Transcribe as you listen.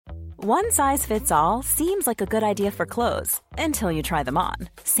One size fits all seems like a good idea for clothes until you try them on.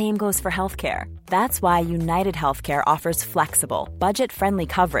 Same goes for healthcare. That's why United Healthcare offers flexible, budget-friendly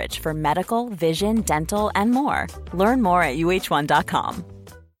coverage for medical, vision, dental, and more. Learn more at uh1.com.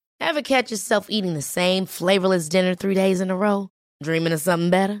 Ever catch yourself eating the same flavorless dinner 3 days in a row? Dreaming of something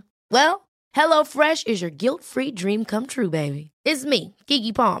better? Well, HelloFresh is your guilt-free dream come true, baby. It's me,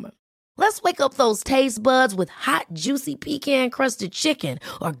 Keke Palmer. Let's wake up those taste buds with hot, juicy pecan-crusted chicken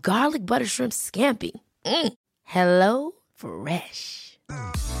or garlic butter shrimp scampi. Hello Fresh.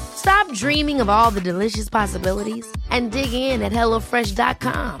 Stop dreaming of all the delicious possibilities and dig in at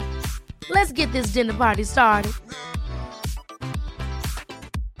HelloFresh.com. Let's get this dinner party started.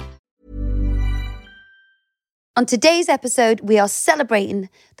 On today's episode, we are celebrating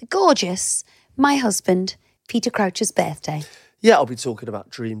the gorgeous, my husband, Peter Crouch's birthday. Yeah, I'll be talking about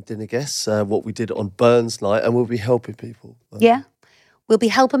dream dinner guests, what we did on Burns night, and we'll be helping people. Yeah. We'll be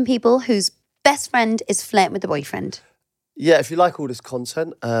helping people whose best friend is flirting with the boyfriend. Yeah, if you like all this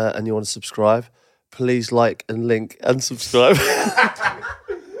content and you want to subscribe, please like and link and subscribe.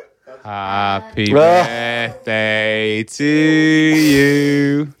 Happy birthday to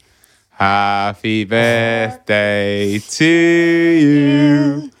you. Happy birthday to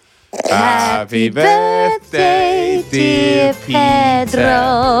you. Happy birthday, dear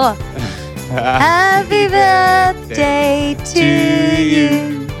Pedro. Happy birthday to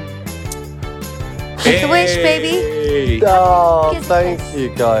you. Make a wish, baby. Oh, Kiss, thank kiss. you,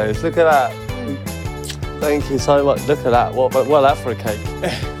 guys. Look at that. Thank you so much. Look at that. What that for a cake?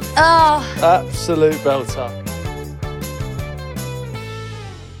 Oh. Absolute belter.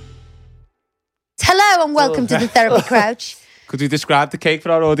 Hello and welcome to the Therapy Crouch. Could you describe the cake for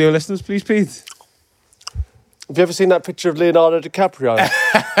our audio listeners, please, Pete? Have you ever seen that picture of Leonardo DiCaprio?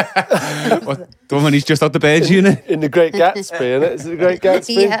 What, the one when he's just out the Birds unit? In The Great Gatsby, isn't it? Is it The Great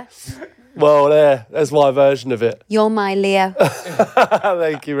Gatsby? Yeah. Well, there's my version of it. You're my Leo.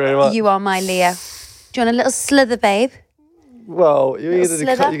 Thank you very much. You are my Leo. Do you want a little slither, babe? Well, you're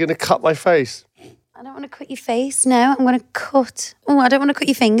slither. going to cut my face. I don't want to cut your face now. I'm going to cut. Oh, I don't want to cut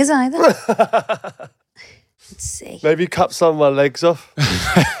your fingers either. Let's see. Maybe cut some of my legs off.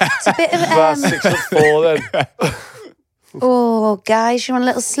 It's a bit of About 6'4" then. Oh, guys, you want a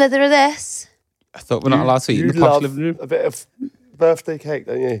little slither of this? I thought we're not allowed to eat in You the posh love living room. a bit of birthday cake,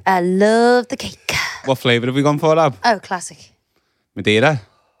 don't you? I love the cake. What flavour have we gone for, lab? Oh, classic. Madeira?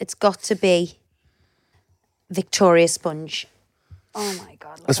 It's got to be Victoria sponge. Oh my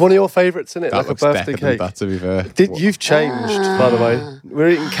God. It's one of your favourites, isn't it? That like a looks birthday decadent, cake. that, to be fair. You've changed, by the way. We're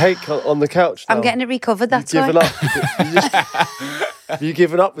eating cake on the couch now. I'm getting it recovered, that's You've why. given up. Have you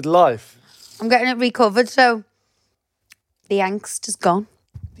given up with life? I'm getting it recovered, so the angst is gone.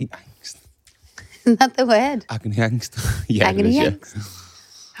 The angst. Isn't that the word? Agony angst. Yeah, it Agony is, yeah.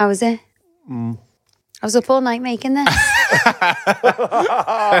 angst. How was it? I was up all night making this.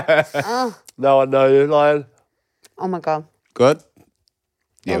 No, I know you're lying. Oh my God. Good?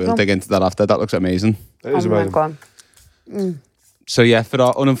 Yeah, Well we'll done. dig into that after. That looks amazing. It is Oh my amazing. God. So yeah, for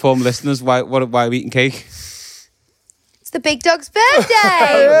our uninformed listeners, why are we eating cake? It's the big dog's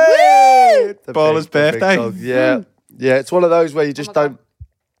birthday. Woo! The Baller's big birthday. dog. Yeah. Yeah, it's one of those where you just don't...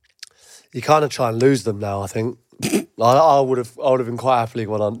 You kind of try and lose them now, I think. I would have been quite happily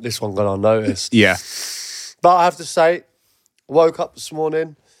when this one got unnoticed. Yeah. But I have to say, I woke up this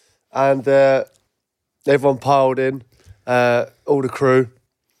morning and everyone piled in, all the crew,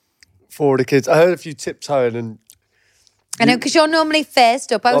 4 of the kids. I heard a few tiptoeing and I know, because you're normally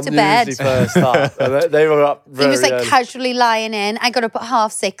first up out I'm of bed. usually first up. And they were up He very was like early. casually lying in. I got up at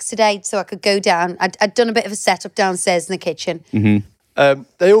 6:30 today so I could go down. I'd done a bit of a setup downstairs in the kitchen.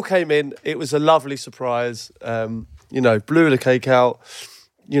 They all came in. It was a lovely surprise. Blew the cake out.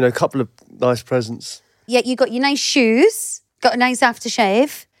 A couple of nice presents. Yeah, you got your nice shoes, got a nice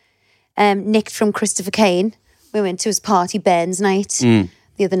aftershave, nicked from Christopher Kane. We went to his party, Burns night, the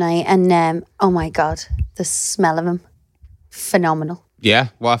other night, and oh my God, the smell of him, phenomenal. Yeah.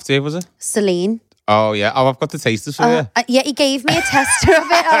 What after was it? Celine. Oh yeah. Oh, I've got the tasters for you. Yeah, he gave me a tester of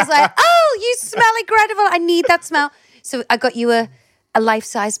it. I was like, oh, you smell incredible. I need that smell. So I got you a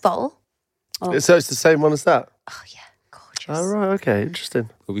life-size bottle. So it's the same one as that? Oh, yeah, gorgeous. Oh, right, okay, interesting.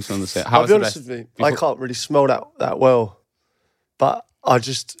 We'll be on the set. I'll be honest with you, I can't really smell that well. But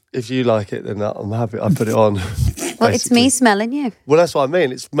if you like it, then I'm happy. I put it on. Well, it's me smelling you. Well, that's what I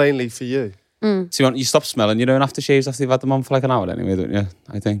mean. It's mainly for you. So you stop smelling your own aftershaves after you've had them on for like an hour anyway, don't you?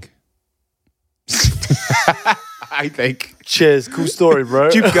 I think. I think. Cheers. Cool story,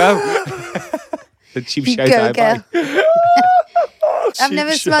 bro. You go. The cheap You shout go, I girl. buy. I've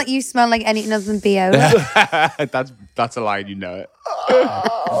never smelled you smell like anything other than BO. That's a line, you know it.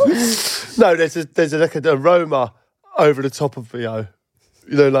 No, there's like an aroma over the top of VO.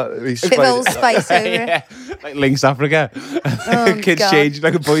 You know, like we Bit of Old Spice over it. Yeah, like Lynx Africa. Kids God. changing,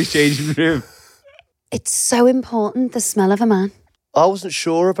 like a boys changing room. It's so important, the smell of a man. I wasn't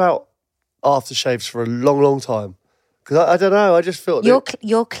sure about aftershaves for a long, long time. Because I don't know, I just felt...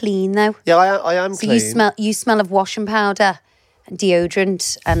 You're clean though. Yeah, I am So clean. you smell of washing powder and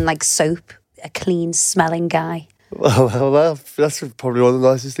deodorant and like soap. A clean smelling guy. Well, that's probably one of the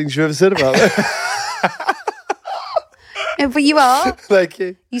nicest things you ever said about me. No, but you are. Thank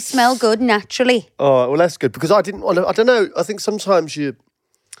you. You smell good naturally. All right, well, that's good. Because I didn't want to... I don't know, I think sometimes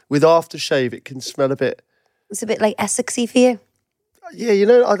with aftershave, it can smell a bit... It's a bit like Essexy for you. Yeah, you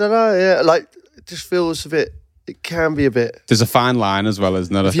know, I don't know, yeah. Like, it just feels a bit... It can be a bit... There's a fine line as well,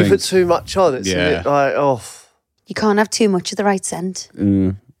 isn't there? If you put too much on, it's a bit like, oh... You can't have too much of the right scent.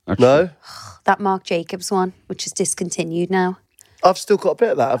 No? That Marc Jacobs one, which is discontinued now. I've still got a bit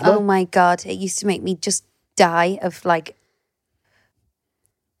of that, haven't I? Oh my God. It used to make me just die of like...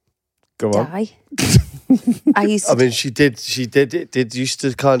 Go on. Die. I used to... I mean, she did. It did used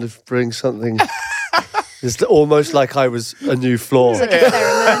to kind of bring something. It's almost like I was a new floor. It's like a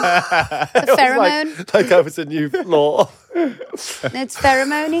pheromone. A pheromone. Like I was a new floor. No, it's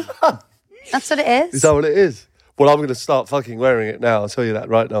pheromone. That's what it is. Is that what it is? Well, I'm going to start fucking wearing it now. I'll tell you that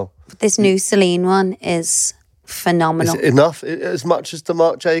right now. This new Celine one is phenomenal. Is it enough? As much as the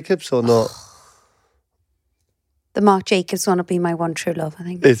Marc Jacobs or not? The Marc Jacobs one will be my one true love, I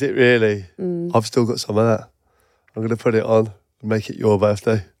think. Is it really? I've still got some of that. I'm going to put it on and make it your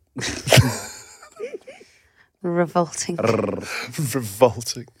birthday. Revolting.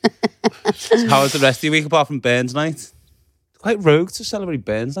 Revolting. How was the rest of your week apart from Burns Night? It's quite rogue to celebrate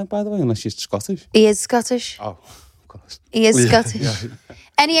Burns Night, by the way, unless you're Scottish. He is Scottish. Oh, of course. He is Scottish.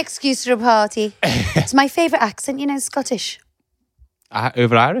 Any excuse for a party. It's my favourite accent, you know, Scottish.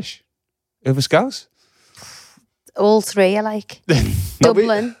 Over Irish? Over Scouse? All three I like.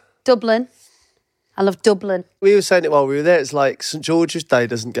 Dublin. I love Dublin. We were saying it while we were there. It's like St George's Day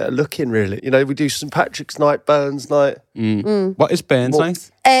doesn't get a look in, really. You know, we do St Patrick's Night, Burns Night. What is Burns Night?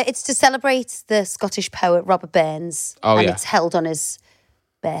 It's to celebrate the Scottish poet Robert Burns. Oh, and yeah. it's held on his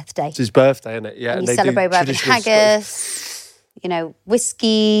birthday. It's his birthday, isn't it? Yeah. And they you do celebrate by traditional haggis, you know,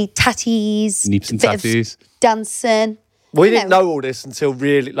 whiskey, tatties. Neeps and bit of tattoos. Dancing. We you didn't know all this until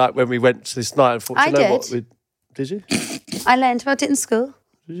really, like, when we went to this night. And thought, I you know did. What? Did you? I learned about it in school.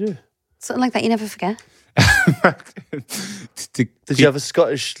 Did you? Something like that you never forget. Did you have a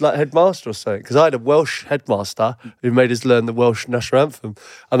Scottish headmaster or something? Because I had a Welsh headmaster who made us learn the Welsh national anthem,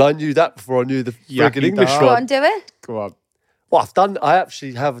 and I knew that before I knew the friggin' English da. Go on, one. do it. Go on. Well, I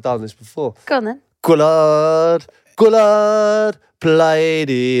actually have done this before. Go on then. Gwlad, gwlad,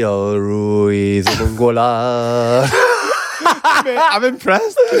 plaidi o rwydd yn gwlad. I'm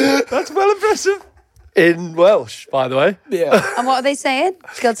impressed. That's well impressive. In Welsh, by the way. Yeah. And what are they saying?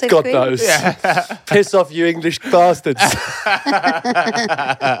 God save God the Queen. knows. Piss off, you English bastards.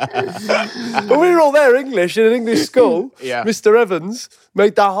 But we were all there English in an English school. Yeah. Mr. Evans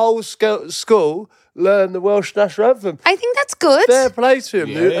made the whole school learn the Welsh national anthem. I think that's good. Fair play to him.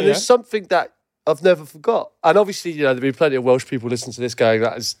 Yeah, and yeah. it's something that I've never forgot. And obviously, you know, there'll be plenty of Welsh people listening to this going,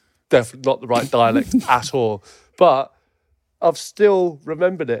 that is definitely not the right dialect at all. But I've still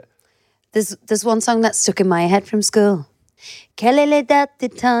remembered it. There's one song that stuck in my head from school. Quelle est la date de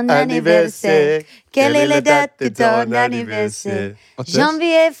ton anniversaire? Quelle est la date de ton anniversaire? What's this?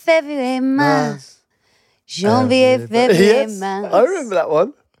 Janvier, février, mars. Janvier, février, Yes, mars. I remember that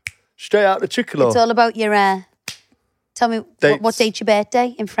one. Straight out the Chicolo. It's all about your. Tell me Dates. what date's your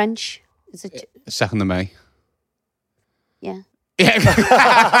birthday in French? Is it? 2nd of May. Yeah.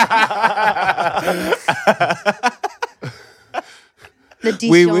 Le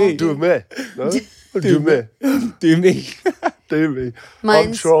 10 Oui, oui. janvier. Do me. No? Do me. Do me. Do me. I'm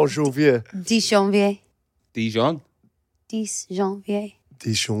Mine's sure Janvier. 10 janvier. Dijon. 10 janvier.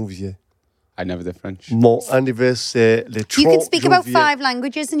 10 janvier. I never did French. Mon anniversaire, le 30 You can speak about janvier. 5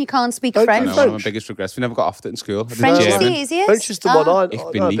 languages and you can't speak Don't you I French. know, French. one of my biggest regrets. We never got off it in school. I did French is German. the easiest. French is the one I Ich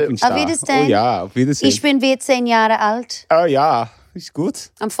know bin a bit. Lieblingstar. Wie das denn? Oh ja, auf Wiedersehen. Ich bin 14 Jahre alt. Oh ja, ist gut.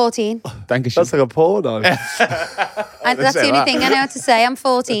 I'm 14. Dankeschön. That's like a porno. And that's the say only that. thing I know how to say. I'm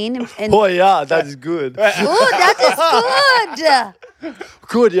 14. Oh yeah, that is good. Oh, that is good.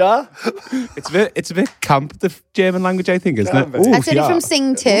 Good, yeah? It's a bit camp, the German language, I think, isn't it? Camp. I said it from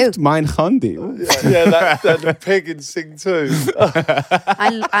Sing 2. Mein Handy. Yeah, that the pig in Sing too.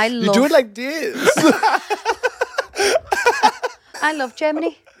 I You love do it like this. I love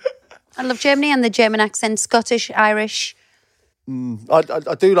Germany. I love Germany and the German accent, Scottish, Irish.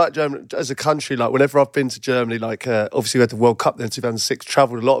 I do like Germany as a country. Like whenever I've been to Germany, like obviously we had the World Cup there in 2006.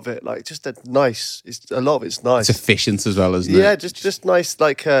 Travelled a lot of it. Like just a nice. A lot of it's nice. It's efficient as well, isn't it? Yeah, just nice.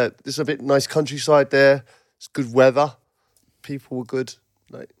 Like there's a bit nice countryside there. It's good weather. People were good.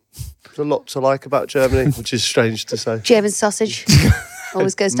 Like there's a lot to like about Germany, which is strange to say. German sausage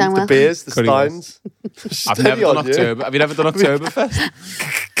always goes down well. The beers, the Currywurst. steins. I've never done October. Have you never done Oktoberfest?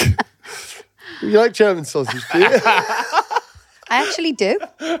 You like German sausage, do you? I actually do.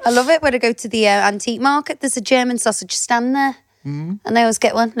 I love it when I go to the antique market. There's a German sausage stand there. And I always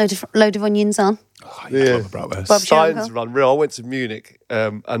get one, load of onions on. Oh, Yeah. Bob Steins Janko. run real. I went to Munich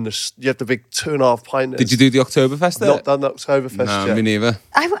and you have the big 2.5 pint. Did you do the Oktoberfest there? Not done the Oktoberfest No, yet. me neither.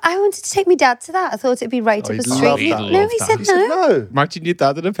 I wanted to take my dad to that. I thought it'd be right up he'd the love street. that. No, he said He said no. no. Imagine your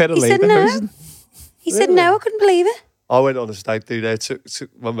dad in a pair of He said lederhosen. no. He said no. I couldn't believe it. I went on a stag do there, took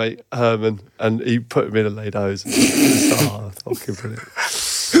my mate Herman, and he put him in a lederhosen. Fucking brilliant.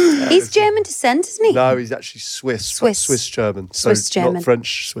 He's German descent, isn't he? No, he's actually Swiss. Swiss. German. Swiss so German. Not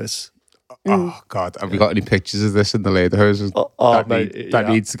French Swiss. Oh, God. Have we got any pictures of this in the lederhosen? Oh, mate, that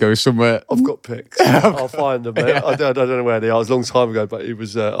yeah. needs to go somewhere. I've got pics. I'll find them, mate. I don't know where they are. It was a long time ago, but it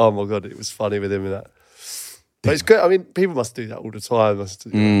was, oh my God, it was funny with him and that. But it's good. I mean, people must do that all the time.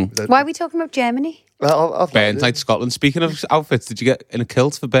 Why are we talking about Germany? Burns Night, Scotland. Speaking of outfits, did you get in a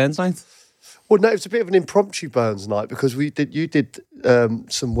kilt for Burns Night? Well, no, it was a bit of an impromptu Burns night because you did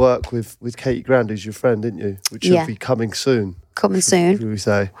some work with Katie Grand, who's your friend, didn't you? Which will be coming soon. Coming soon. Should we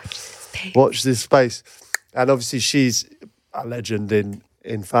say? Watch this space. And obviously she's a legend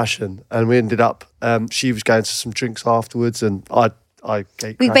in fashion. And we ended up, she was going to some drinks afterwards and I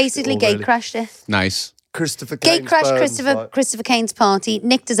We basically gate crashed it. Nice. Christopher Gate Kane's crashed Burns Christopher Kane's party,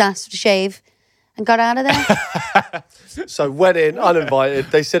 nicked his ass for the shave, and got out of there. night. So went in, uninvited.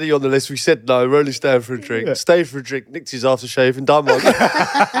 They said, are you on the list? We said no, we're only staying for a drink. Stayed for a drink, nicked his aftershave and done one.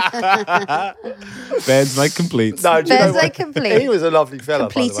 Burns Night complete. No, do you know Burns what? Night complete. He was a lovely fella,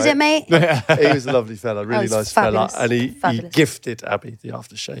 Completed by the it, way. mate. He was a lovely fella, really was nice fabulous. fella. And he Fabulous. gifted Abby the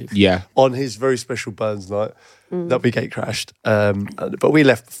aftershave. Yeah. On his very special Burns night that we gate crashed. But we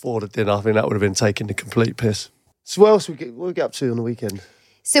left before the dinner. I think that would have been taking the complete piss. So what else what we get up to on the weekend?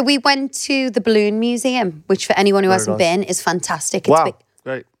 So we went to the Balloon Museum, which for anyone who Very hasn't nice. been is fantastic. It's Wow,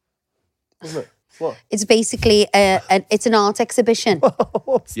 great. Wasn't it? What? It's basically it's an art exhibition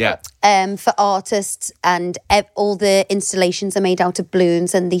Yeah. for artists, and all the installations are made out of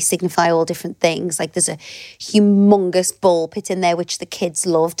balloons, and they signify all different things. Like there's a humongous ball pit in there which the kids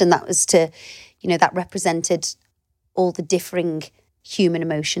loved, and that was that represented all the differing human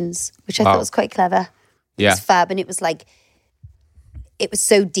emotions, which I thought was quite clever. It Yeah. was fab, and it was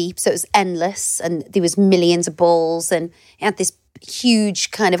so deep, so it was endless, and there was millions of balls, and it had this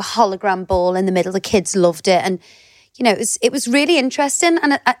huge kind of hologram ball in the middle. The kids loved it, and it was really interesting,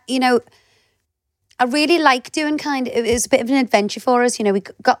 and I really like doing it was a bit of an adventure for us. We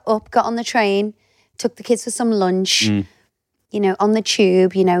got on the train, took the kids for some lunch, on the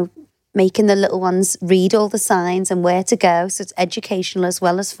tube, making the little ones read all the signs and where to go, so it's educational as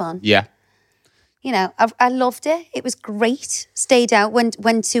well as fun. Yeah. I loved it. It was great. Stayed out,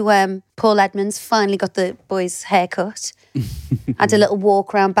 went to Paul Edmonds, finally got the boys' haircut. Had a little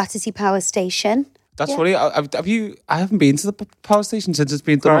walk around Battersea Power Station. That's funny. Have you? I haven't been to the power station since it's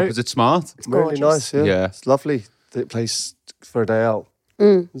been done up. Is it smart? It's Really gorgeous. nice, yeah. Yeah. It's lovely. The place for a day out.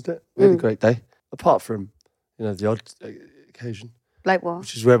 Wasn't it? We had a great day. Apart from, the odd occasion, Like what?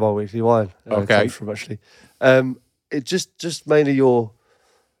 which is where my weekly wine Okay. comes from, actually. It just mainly your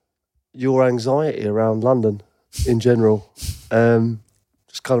anxiety around London in general,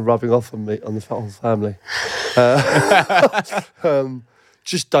 just kind of rubbing off on me, on the whole family.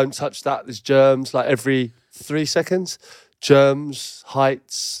 Just don't touch that. There's germs like every 3 seconds. Germs,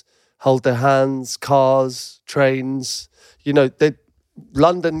 heights, hold their hands, cars, trains.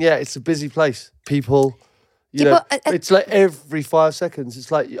 London, it's a busy place. People, it's like every 5 seconds.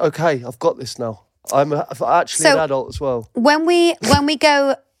 It's like, okay, I've got this now. I'm actually an adult as well. When we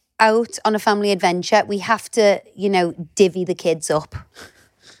go out on a family adventure, we have to, divvy the kids up.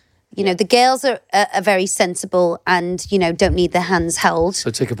 The girls are very sensible and, don't need their hands held.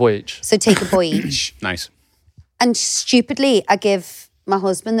 So take a boy each. So take a boy each. Nice. And stupidly, I give my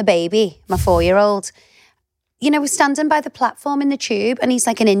husband the baby, my 4-year-old. We're standing by the platform in the tube and he's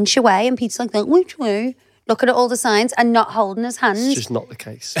like an inch away and Pete's like, which way? Looking at all the signs and not holding his hands. It's just not the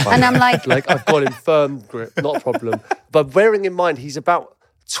case. And I'm like... I've got him firm grip, not a problem. But bearing in mind, he's about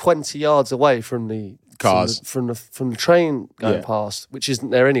 20 yards away from the cars, from the train going past, which isn't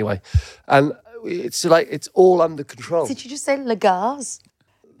there anyway. And it's all under control. Did you just say Lagars?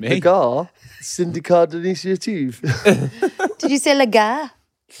 Me? Lagar? Syndicat D'initiative. Did you say la gare?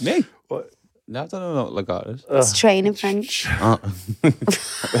 Me? What? No, I don't know what Lagarde is. It's training French. I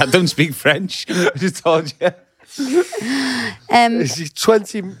don't speak French. I just told you. She's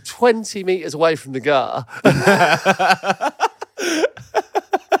 20 metres away from the gar.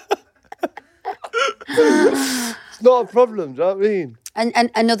 It's not a problem, do you know what I mean?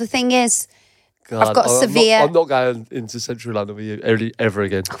 And another thing is, God, I've got severe... I'm not going into central London with you ever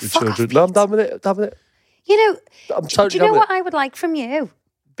again with fuck children. off, No, I'm done with it. I'm done with it. You know, I'm totally do you done know with what I would like from you?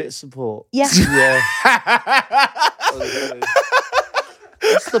 Bit of support. Yeah. Yeah.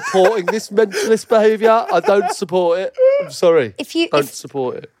 I'm supporting this mentalist behaviour. I don't support it. I'm sorry. Don't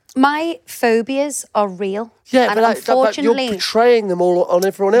support it. My phobias are real. Yeah, and but unfortunately, you're portraying them all on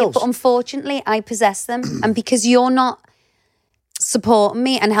everyone else. But unfortunately, I possess them, and because you're not supporting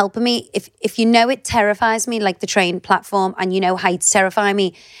me and helping me, if you know it terrifies me, like the train platform, and you know heights terrify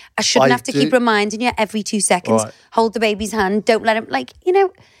me, I shouldn't have to keep reminding you every 2 seconds. Right. Hold the baby's hand. Don't let him. Like, you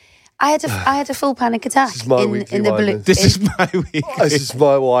know, I had a full panic attack in the balloon. This is my weekly. This is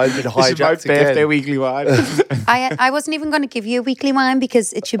my wine. Been hijacked this is my birthday weekly wine. I wasn't even going to give you a weekly wine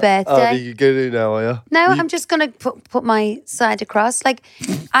because it's your birthday. Oh, you're going to now, are you? No, I'm just going to put my side across. Like,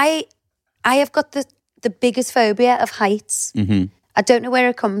 I have got the biggest phobia of heights. Mm-hmm. I don't know where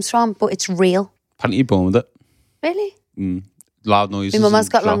it comes from, but it's real. Apparently you're born with it. Really? Loud noises. My mum's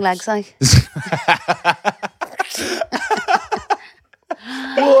got long legs, like.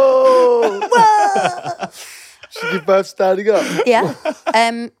 Whoa! Whoa! She give birth standing up. Yeah.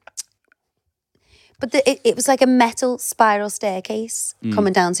 But it was like a metal spiral staircase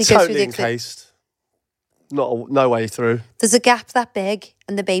coming down. So you go through Totally encased. No way through. There's a gap that big,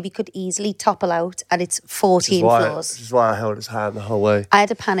 and the baby could easily topple out, and it's 14 floors. Which is why I held his hand the whole way. I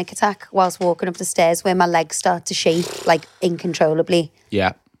had a panic attack whilst walking up the stairs where my legs start to shake, like uncontrollably.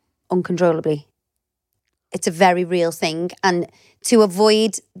 Yeah. Uncontrollably. It's a very real thing. And to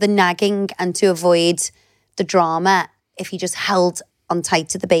avoid the nagging and to avoid the drama, if you just held on tight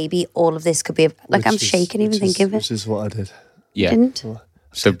to the baby, all of this could be... I'm shaking even thinking of it. Which is what I did. Yeah. Didn't?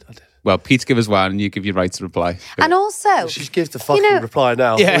 So, well, Pete give us one and you give your right to reply. And also... She gives the fucking reply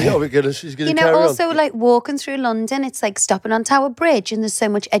now. Yeah. She's going to carry on. Also, like, walking through London, it's like stopping on Tower Bridge and there's so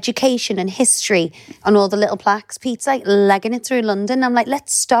much education and history on all the little plaques. Pete's like legging it through London. I'm like,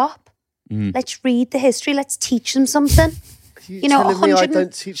 let's stop. Let's read the history. Let's teach them something. You know, 100, I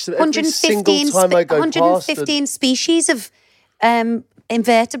don't teach them every single time I go 115 species of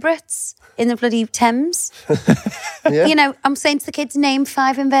invertebrates in the bloody Thames. Yeah. You know, I'm saying to the kids, name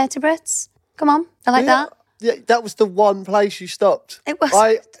 5 invertebrates. Come on, I like that. Yeah, that was the one place you stopped. It was.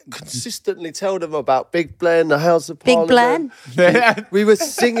 I consistently tell them about Big Blen, the House of Big Parliament. Blen. We were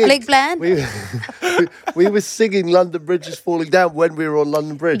singing. Big Blen. We were singing London Bridge is Falling Down when we were on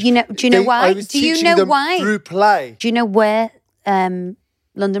London Bridge. Do you know why? I was teaching them through play. Do you know where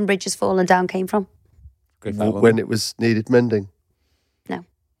London Bridge has fallen down came from? When it was needed mending. No.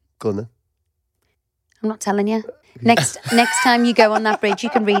 Go on then. I'm not telling you. Next time you go on that bridge, you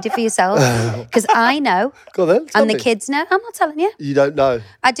can read it for yourself. Because I know. Go on then. And the kids know. I'm not telling you. You don't know.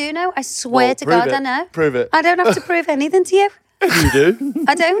 I do know. I swear to God, I know. Prove it. I don't have to prove anything to you. You do.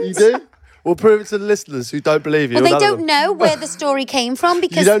 I don't. You do. Well, prove it to the listeners who don't believe you. Well, they don't know where the story came from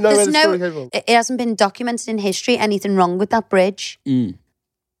because you don't know where the story came from. It hasn't been documented in history anything wrong with that bridge.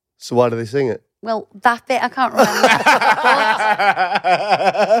 So why do they sing it? Well, that bit I can't remember.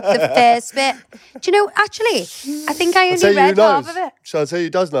 The first bit. Do you know, actually, I think I only read half of it. Shall I tell you who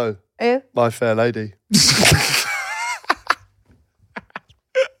does know? Who? My Fair Lady.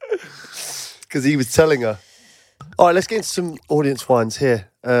 Because he was telling her. All right, let's get into some audience wines here.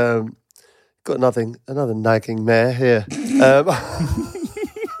 Got another nagging mare here.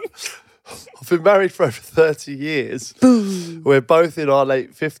 I've been married for over 30 years. Boom. We're both in our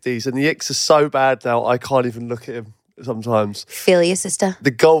late 50s, and the icks are so bad now, I can't even look at him sometimes. Feel your sister.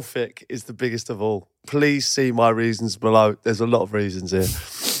 The golf ick is the biggest of all. Please see my reasons below. There's a lot of reasons here.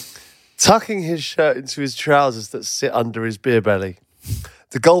 Tucking his shirt into his trousers that sit under his beer belly.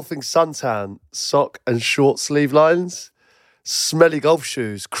 The golfing suntan, sock and short sleeve lines. Smelly golf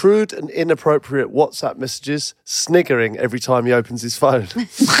shoes, crude and inappropriate WhatsApp messages, sniggering every time he opens his phone.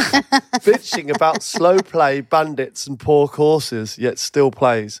 Bitching about slow play, bandits and poor courses, yet still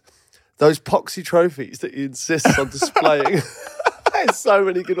plays. Those poxy trophies that he insists on displaying. There's so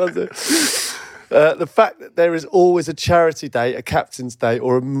many good ones there. The fact that there is always a charity day, a captain's day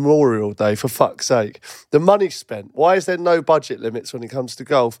or a memorial day, for fuck's sake. The money spent. Why is there no budget limits when it comes to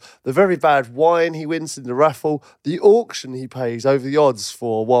golf? The very bad wine he wins in the raffle. The auction he pays over the odds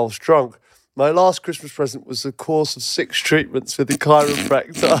for whilst drunk. My last Christmas present was a course of 6 treatments with the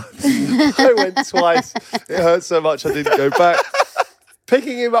chiropractor. I went twice. It hurt so much I didn't go back.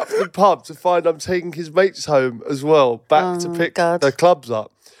 Picking him up from the pub to find I'm taking his mates home as well, back to pick the clubs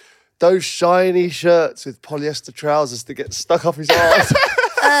up. Those shiny shirts with polyester trousers that get stuck up his arse.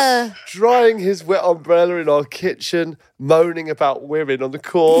 Drying his wet umbrella in our kitchen, moaning about women on the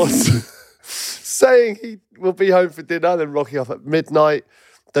course. Saying he will be home for dinner, then rocking off at midnight.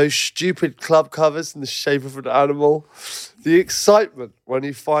 Those stupid club covers in the shape of an animal. The excitement when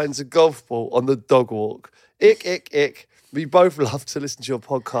he finds a golf ball on the dog walk. Ick, ick, ick. We both love to listen to your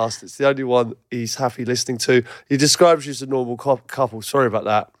podcast. It's the only one he's happy listening to. He describes you as a normal couple. Sorry about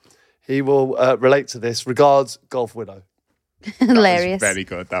that. He will relate to this. Regards, Golf Widow. Hilarious. Very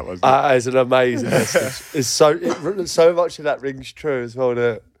good, that was. That is an amazing message. It's so much of that rings true as well.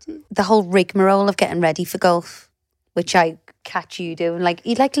 The whole rigmarole of getting ready for golf, which I catch you doing. Like,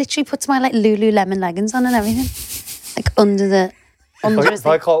 he like literally puts my like Lululemon leggings on and everything. Like under the... If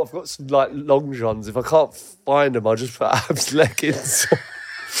I can't, I've got some like long johns. If I can't find them, I'll just put abs leggings.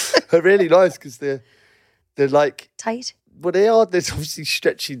 They're really nice because they're like tight. Well, they are. They're obviously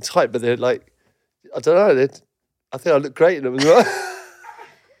stretchy and tight, but they're like, I don't know. I think I look great in them as well.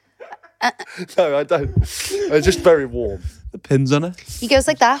 No, I don't. They're just very warm. The pins on it. He goes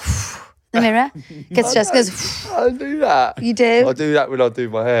like that. The mirror gets stressed. Goes. I do that. You do. I do that when I do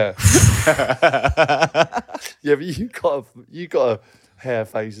my hair. Yeah, but you got a hair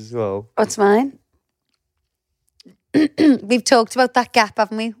face as well. What's mine? We've talked about that gap,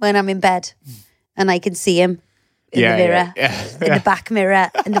 haven't we? When I'm in bed and I can see him in the mirror, in the back mirror,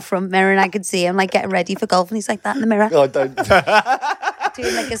 in the front mirror, and I can see him like getting ready for golf, and he's like that in the mirror. No, I don't.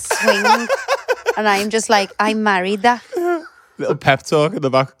 Doing like a swing, and I'm just like, I married that. Little pep talk in the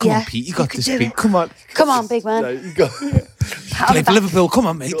back. Come on, Pete, you got this, Pete. Come on. Come on, big man. No, you got Play for Liverpool. Come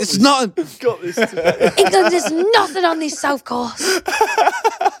on, mate. This is nothing. got this today. England is nothing on this south course.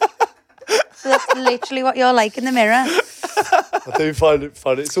 So that's literally what you're like in the mirror. I do find it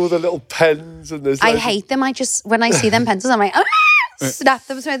fun. It's all the little pens and there's. I hate them. I just, when I see them pencils, I'm like, snap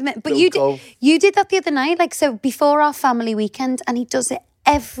them. But you did that the other night, like, so before our family weekend, and he does it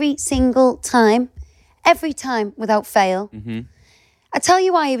every single time. Every time, without fail. Mm-hmm. I tell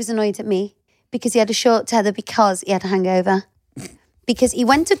you why he was annoyed at me. Because he had a short tether, because he had a hangover. Because he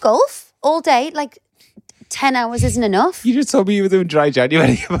went to golf all day, like 10 hours isn't enough. You just told me you were doing dry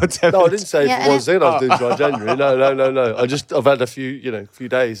January about 10 No, I didn't say if it was then I was doing dry January. No. I've had a few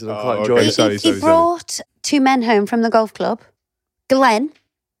days and I'm quite enjoying it. He brought 2 men home from the golf club, Glenn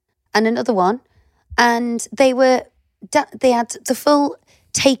and another one, and they had the full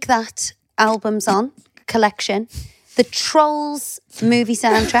Take That albums on, collection, the Trolls movie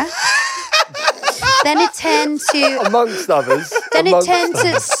soundtrack. Then it turned to... Amongst others. Then it turned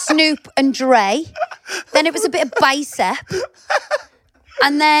to Snoop and Dre. Then it was a bit of Bicep.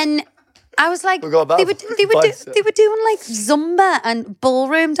 And then I was like... they were doing like Zumba and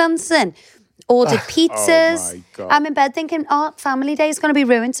ballroom dancing. Ordered pizzas. Oh my God. I'm in bed thinking, family day is going to be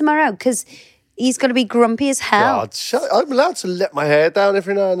ruined tomorrow because he's going to be grumpy as hell. God, I'm allowed to let my hair down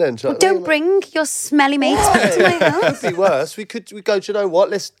every now and then. Don't bring your smelly mates back to my house. It could be worse. We go, do you know what?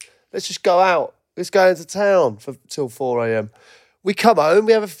 Let's just go out. Let's go into town till 4 a.m. We come home,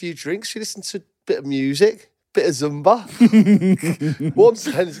 we have a few drinks, we listen to a bit of music, bit of Zumba. What I'm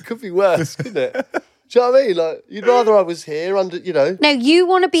saying is it could be worse, couldn't it? Do you know what I mean? Like, you'd rather I was here under, No, you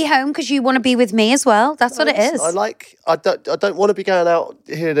want to be home because you want to be with me as well. That's what it is. I don't want to be going out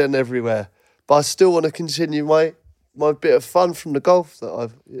here, there and everywhere, but I still want to continue my bit of fun from the golf that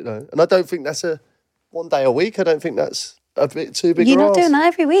I've, and I don't think that's a one day a week. I don't think that's a bit too big. You're not doing that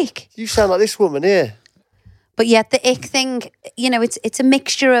every week. You sound like this woman here. But yet the ick thing, it's a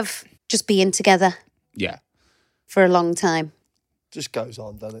mixture of just being together. Yeah. For a long time. Just goes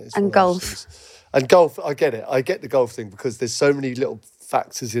on, doesn't it? And golf. And golf, I get it. I get the golf thing because there's so many little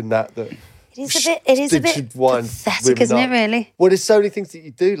factors in that. It is a bit pathetic, isn't it, really? Well, there's so many things that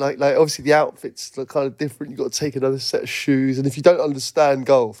you do. Like obviously the outfits are kind of different. You've got to take another set of shoes. And if you don't understand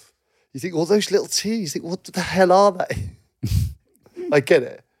golf, you think, all those little tees, you think, what the hell are they? I get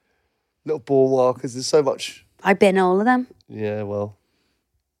it. Little ball markers. There's so much. I bin all of them. Yeah, well,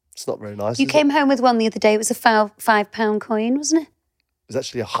 it's not very nice. You came home with one the other day. It was a £5 coin, wasn't it? It was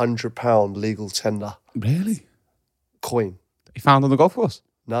actually £100 legal tender. Really? Coin. You found on the golf course?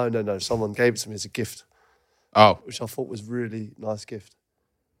 No. Someone gave it to me as a gift. Oh. Which I thought was really nice gift.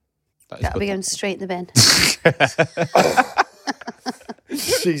 That'll be going straight in the bin.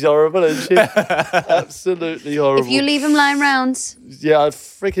 She's horrible, isn't she? Absolutely horrible. If you leave him lying round. Yeah, I'd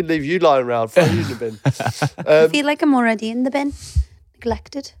freaking leave you lying around. Throw you in the bin. I feel like I'm already in the bin.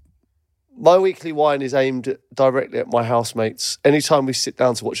 Neglected. My weekly wine is aimed directly at my housemates. Anytime we sit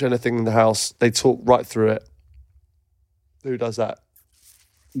down to watch anything in the house, they talk right through it. Who does that?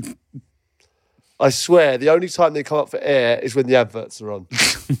 I swear, the only time they come up for air is when the adverts are on.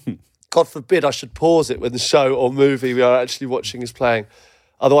 God forbid I should pause it when the show or movie we are actually watching is playing.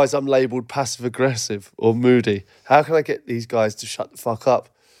 Otherwise, I'm labelled passive-aggressive or moody. How can I get these guys to shut the fuck up?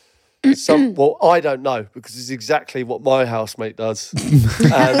 Well, I don't know, because it's exactly what my housemate does.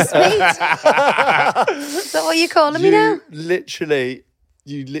 Housemate? Is that what you're calling me now? You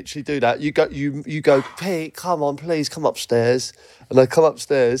literally do that. You go, Pete, come on, please, come upstairs. And I come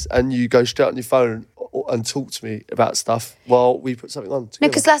upstairs and you go straight on your phone and talk to me about stuff while we put something on together. No,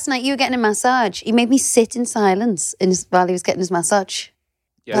 because last night you were getting a massage. He made me sit in silence while he was getting his massage.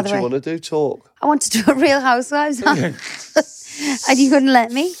 Yeah, what do you want to do? Talk. I want to do a Real Housewives. And you couldn't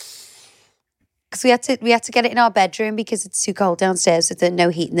let me. Because we had to get it in our bedroom because it's too cold downstairs with no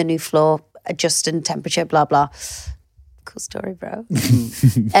heat in the new floor, adjusting temperature, blah, blah. Cool story, bro.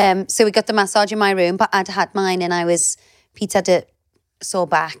 So we got the massage in my room, but I'd had mine and Pete had a sore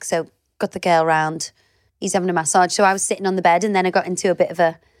back, so got the girl round. He's having a massage. So I was sitting on the bed and then I got into a bit of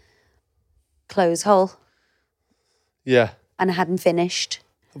a close hole. Yeah. And I hadn't finished.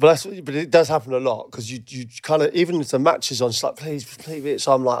 But it does happen a lot because you kind of, even if the match is on, it's like, please,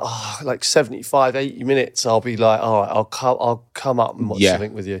 so I'm like, like 75, 80 minutes, I'll be like, all right, I'll come up and watch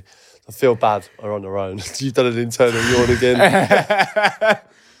something with you. I feel bad are on their own. You've done an internal yawn again.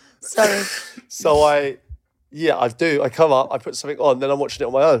 Sorry. So I do. I come up, I put something on, then I'm watching it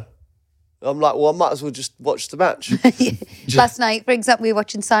on my own. I'm like, well, I might as well just watch the match. Last night, for example, we were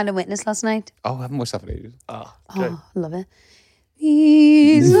watching Silent Witness last night. Oh, I haven't watched that for ages. Okay. Oh, I love it.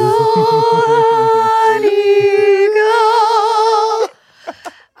 He's on eagle.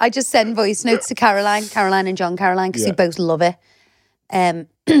 I just send voice notes to Caroline and John Caroline, because they both love it. And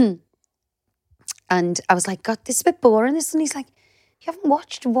I was like, God, this is a bit boring. And he's like, you haven't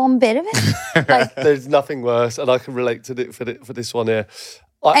watched one bit of it? Like, there's nothing worse, and I can relate to it for this one here.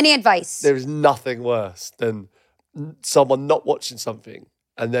 Any advice? There is nothing worse than someone not watching something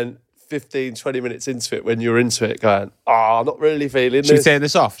and then 15, 20 minutes into it, when you're into it, going, I'm not really feeling this. Should we turn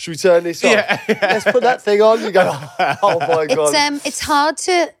this off? Should we turn this off? Yeah. Let's put that thing on. You go, oh my God. It's hard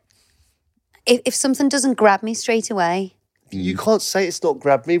to, if something doesn't grab me straight away. You can't say it's not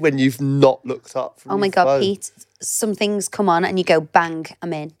grabbed me when you've not looked up from Oh my your God, phone. Pete, some things come on and you go, bang,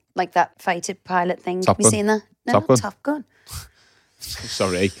 I'm in. Like that fighter pilot thing. Top Have you Gun. seen that? No, Top not Gun. Top Gun.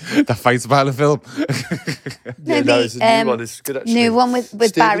 Sorry, that fights pilot film. It's a new one. It's good, actually. New one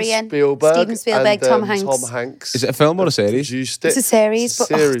with Barry and Steven Spielberg, Tom Hanks. Tom Hanks. Is it a film or a series? Produced it. It's a series, but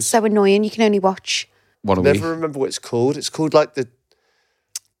it's so annoying. You can only watch One a Never week. remember what it's called. It's called like the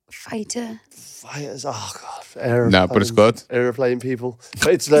Fighter. Fighters. Oh God, No, but it's good. Aeroplane people.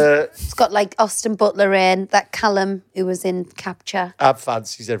 But it's the It's got like Austin Butler in, that Callum who was in Capture. Ab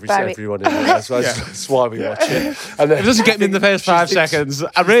fancies Barry. everyone in there. That's why we watch it. And then It doesn't get me in the first 5 seconds.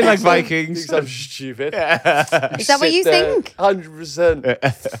 I really like Vikings. thinks I'm stupid. Is that what you think?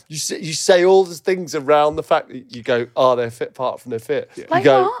 100%. You say all the things around the fact that you go, they're fit apart from they're fit. You Like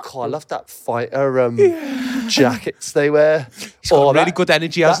go, what? God, I love that fighter jackets they wear. He's got really good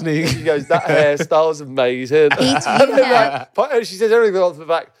energy, hasn't he? He goes, that hairstyle's amazing. Pete, And you then, know, like, she says everything off the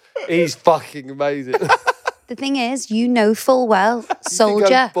back. He's fucking amazing. the thing is, you know full well, I think I Soldier.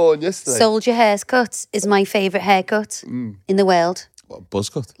 was born yesterday. Soldier haircut is my favourite haircut in the world. What, buzz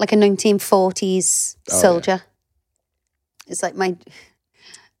cut? Like a 1940s soldier. It's like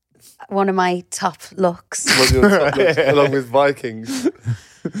one of my top looks. What's your top looks, along with Vikings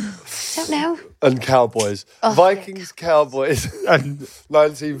Don't know. and cowboys. Oh, Vikings, cowboys, and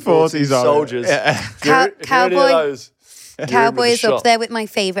 1940s 40s soldiers. If you're any of Cowboy. those, Cowboy the is up shop. there with my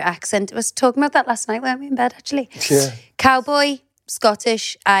favourite accent. I was talking about that last night, weren't we, in bed, actually? Yeah. Cowboy,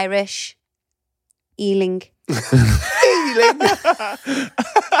 Scottish, Irish, Ealing.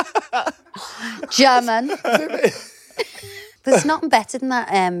 German. There's nothing better than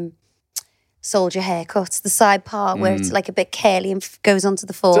that soldier haircut. The side part where it's like a bit curly and goes onto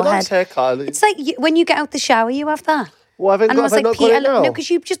the It's a forehead. nice haircut. It's like when you get out the shower, you have that. Well, have I And I was like, not got Peter, it now? no,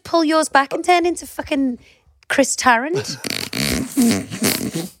 because you just pull yours back and turn into fucking Chris Tarrant.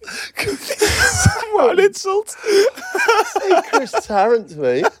 What an insult. Say Chris Tarrant to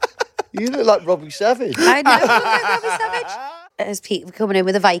me. You look like Robbie Savage. I know. Robbie Savage. As Pete coming in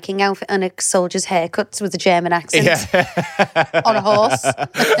with a Viking outfit and a soldier's haircut with a German accent on a horse.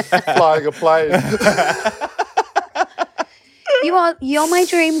 Flying a plane. You're my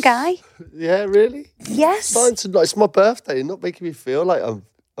dream guy. Yeah, really? Yes. It's my birthday. You're not making me feel like I'm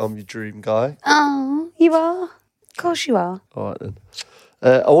your dream guy. Oh, you are. Of course you are. All right then.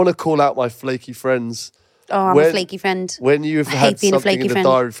 I want to call out my flaky friends. Oh, I'm a flaky friend. When you've I hate had being a something flaky in the friend.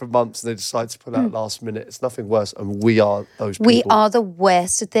 diary for months and they decide to pull out last minute, it's nothing worse. And we are those people. We are the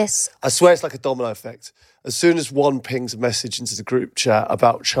worst at this. I swear it's like a domino effect. As soon as one pings a message into the group chat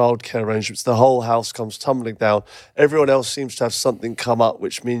about childcare arrangements, the whole house comes tumbling down. Everyone else seems to have something come up,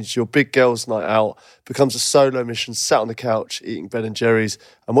 which means your big girls' night out becomes a solo mission, sat on the couch, eating Ben and Jerry's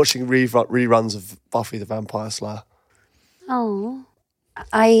and watching reruns of Buffy the Vampire Slayer. Oh,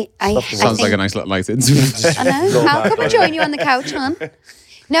 I Sounds like a nice little night into it. I know. How come I join you on the couch, hon?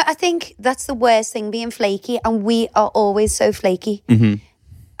 No, I think that's the worst thing, being flaky, and we are always so flaky.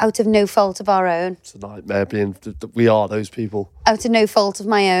 Out of no fault of our own. It's a nightmare we are those people. Out of no fault of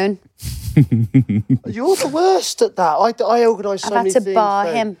my own. You're the worst at that. I organise so I've many had to things. bar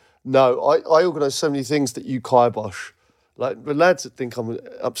mate. him. No, I organise so many things that you kibosh. Like the lads that think I'm an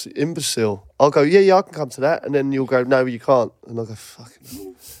absolute imbecile. I'll go, yeah, I can come to that. And then you'll go, no, you can't. And I'll go, fucking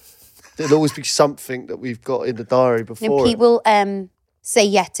hell. There'll always be something that we've got in the diary before. You know, people say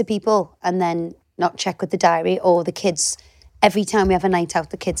yeah to people and then not check with the diary, or the kids. Every time we have a night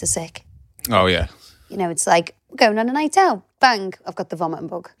out, the kids are sick. Oh, yeah. You know, it's like, we're going on a night out. Bang, I've got the vomiting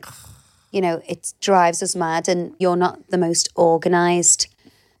bug. You know, it drives us mad, and you're not the most organised.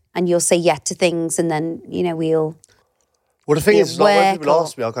 And you'll say yeah to things, and then, you know, we'll... Well, the thing is, like, when people or-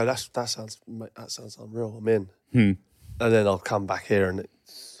 ask me, I'll go, that sounds unreal, I'm in. And then I'll come back here and it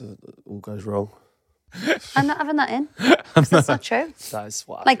all goes wrong. I'm not having that in. 'Cause that's not true. That is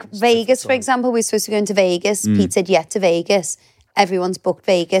what Like happens Vegas, every for time. example, we're supposed to go into Vegas. Pete said yeah to Vegas. Everyone's booked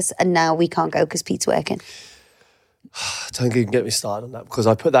Vegas, and now we can't go because Pete's working. Don't even get me started on that, because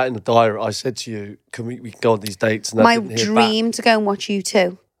I put that in the diary. I said to you, we can go on these dates? And I My didn't hear dream to go and watch you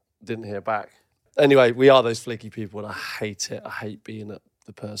too. Didn't hear back. Anyway, we are those flaky people, and I hate it. I hate being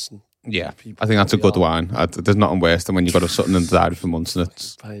the person. Yeah, People I think that's a we good are. one. There's nothing worse than when you've got something in the diary for months and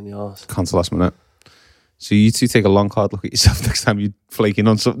it's Pain in the arse. cancel last minute. So you two take a long, hard look at yourself next time you're flaking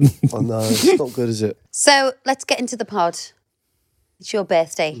on something. I know, it's not good, is it? So let's get into the pod. It's your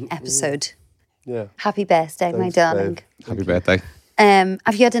birthday episode. Yeah. Happy birthday, my Thanks, darling. babe. Happy birthday.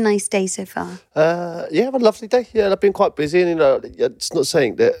 Have you had a nice day so far? Yeah, I've had a lovely day. Yeah, I've been quite busy, and you know, it's not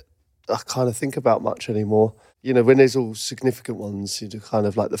something that I kind of think about much anymore. You know, when there's all significant ones, you do kind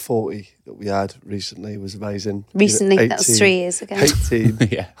of like the 40 that we had recently was amazing. Recently, You know, that was 3 years ago. 18.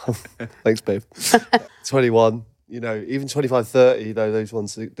 Yeah. Thanks, babe. 21. You know, even 25, 30, you know, those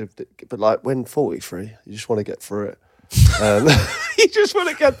ones. But like when 43, you just want to get through it. You just want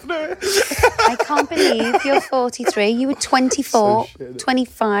to get through it. I can't believe you're 43. You were 24,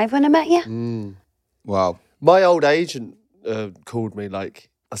 25 when I met you. Wow. My old agent called me, like,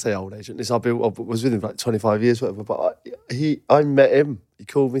 I say old agent, I was with him for like 25 years, whatever, but I met him. He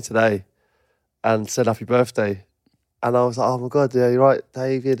called me today and said happy birthday. And I was like, oh my God, yeah, you're right,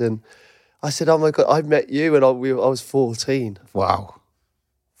 David. And I said, oh my God, I met you and I was 14. Wow.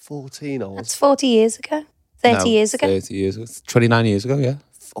 14 I was. That's 40 years ago. 30 No, years ago. 30 years ago. 29 years ago, yeah.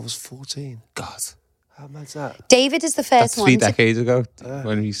 I was 14. God. How mad's that? David is the That's first one. 3 decades ago.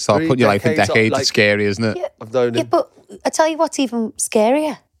 When you start 3 putting your life in decades, decades, like- it's scary, isn't it? Yeah. I've known Yeah, him. but I tell you what's even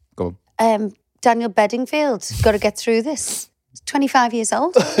scarier. Go on. Daniel Bedingfield, got to get through this. He's 25 years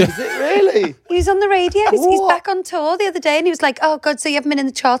old. Is it really? He was on the radio. He's What? back on tour the other day, and he was like, oh, God, so you haven't been in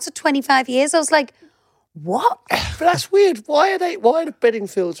the charts for 25 years? I was like, what? But that's weird. Why are the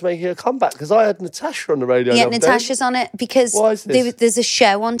Bedingfields making a comeback? Because I had Natasha on the radio. Yeah, the other day. Natasha's on it because Why is this? there's a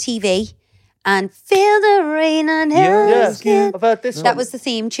show on TV, and Feel the Rain on Her Yeah, Skin. I've heard this That one. was the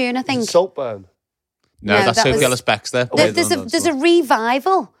theme tune, I think. Saltburn. No, No, that's that Sophie was- Ellis Bextor. There's a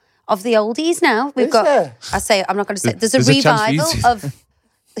revival of the oldies now. We've Is got. there? I say I'm not going to say. There's a There's a chance for you revival to- of.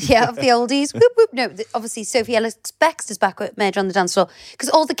 Yeah, of the oldies. Whoop, whoop. No, obviously Sophie Ellis Bextor's back with Murder on the Dance Floor because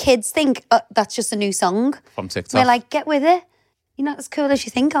all the kids think that's just a new song. From TikTok. We're like, get with it. You're not as cool as you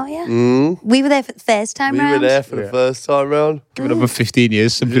think, are you? We were there for the first time We round. were there for the first time round. Give it over 15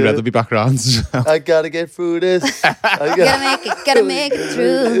 years, simply rather be back around as well. I gotta get through this. Gotta make it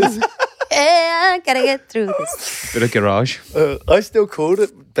through. Yeah, gotta get through this. Bit of garage. I still called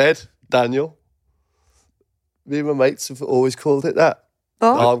it bed, Daniel. Me and my mates have always called it that.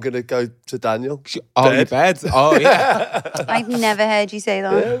 Oh, I'm gonna go to Daniel. Oh, your bed. Oh, yeah. I've never heard you say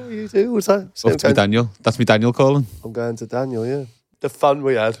that. Yeah, you do all the time. So Up to me, Daniel. That's me, Daniel calling. I'm going to Daniel, yeah. The fun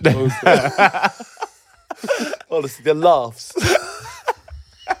we had. Honestly, the laughs.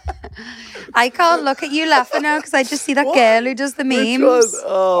 I can't look at you laughing now because I just see that girl who does the Which one? memes.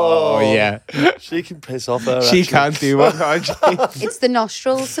 Oh, Oh, yeah. She can piss off her. She actually. can't do one, can't she? It's the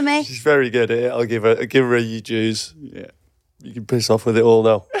nostrils for me. She's very good at it. I'll give her you dues. Yeah. You can piss off with it all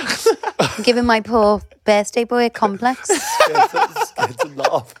now. I'm giving my poor birthday boy a complex. Scared to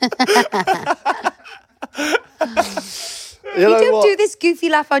laugh. You don't do this goofy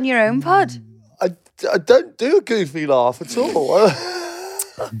laugh on your own pod. I don't do a goofy laugh at all.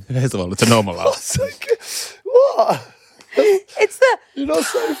 First of all, it's a normal laugh. What? It's the... You're not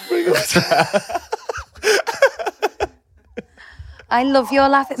so free. I love your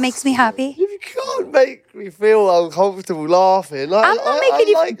laugh. It makes me happy. You can't make me feel uncomfortable laughing. Like, I'm not making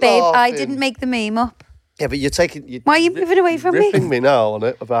you... like babe, I laughing. didn't make the meme up. Yeah, but you're taking... Why are you moving away from me? Ripping me now on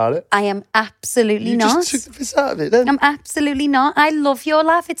it, about it. I am absolutely You not. just took the piss out of it then. I'm absolutely not. I love your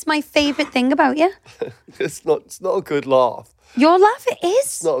laugh. It's my favourite thing about you. It's not a good laugh. Your laugh, it is.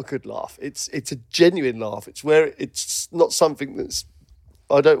 It's not a good laugh. It's a genuine laugh. It's where it's not something that's...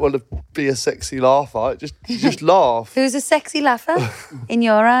 I don't want to be a sexy laugher. You just laugh. Who's a sexy laugher in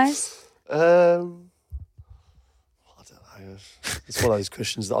your eyes? I don't know. It's one of those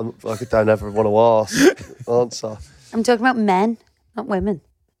questions that I don't ever want to answer. I'm talking about men, not women.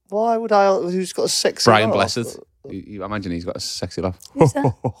 Why would I? Who's got a sexy Brian laugh? Blessed. I imagine he's got a sexy laugh. Who's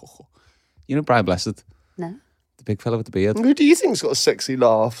that? You know Brian Blessed? No. The big fella with the beard. Who do you think's got a sexy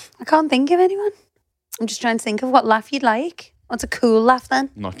laugh? I can't think of anyone. I'm just trying to think of what laugh you'd like. What's a cool laugh then?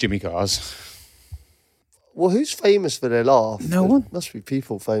 Not Jimmy Carr's. Well, who's famous for their laugh? No There one. must be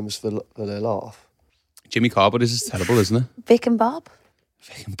people famous for their laugh. Jimmy Carr, but this is terrible, isn't it? Vic and Bob.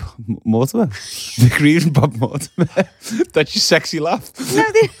 Vic and Bob Mortimer. Vic Reed and Bob Mortimer. That's your sexy laugh. No,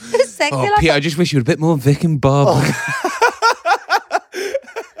 the sexy Oh, laugh. Pete, I just wish you were a bit more Vic and Bob.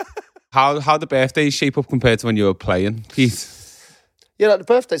 How the birthdays shape up compared to when you were playing, Pete? Yeah, like the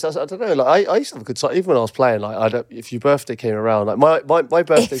birthdays. I don't know. Like I used to have a good time, even when I was playing. Like if your birthday came around, like my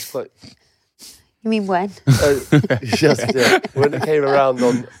birthday's quite. You mean when? Yeah. When it came around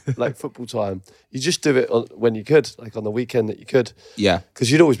on like football time, you just do it when you could, like on the weekend that you could. Yeah.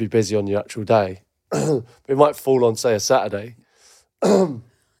 Because you'd always be busy on your actual day. But it might fall on, say, a Saturday. And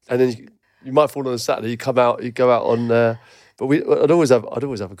then you might fall on a Saturday, you go out on... but I'd always have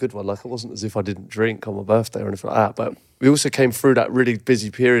a good one. Like, it wasn't as if I didn't drink on my birthday or anything like that. But we also came through that really busy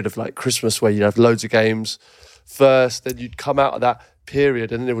period of like Christmas where you'd have loads of games first, then you'd come out of that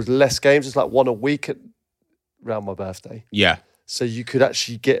period and then there was less games. It's like one a week around my birthday. Yeah. So you could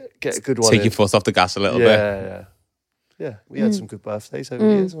actually get a good one. Take your foot off the gas a little bit. Yeah. We had some good birthdays over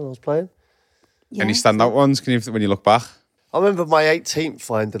the years when I was playing. Yeah. Any standout ones when you look back? I remember my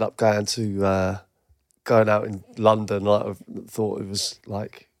 18th, I ended up going out in London. Like, I thought it was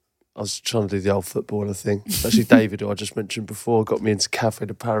like, I was trying to do the old footballer thing. Actually, David, who I just mentioned before, got me into Café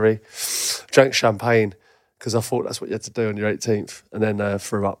de Paris, drank champagne, because I thought that's what you had to do on your 18th, and then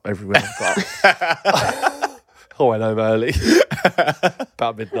threw up everywhere. I went home early,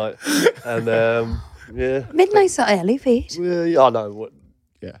 about midnight. And yeah. Midnight's not early, Pete. Yeah, I know. What?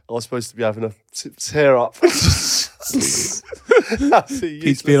 Yeah. I was supposed to be having a tear up. Pete's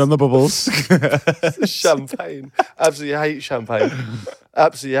being on the bubbles. Champagne. Absolutely hate champagne.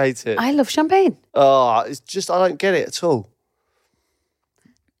 Absolutely hate it. I love champagne. It's just, I don't get it at all.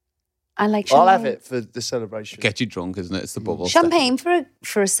 I like champagne. I'll have it for the celebration. Get you drunk, isn't it? It's the bubbles. Champagne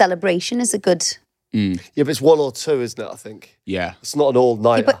for a celebration is a good... Yeah, but it's one or two, isn't it, I think? Yeah. It's not an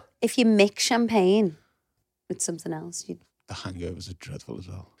all-nighter. Yeah, but if you mix champagne with something else, you... The hangovers are dreadful as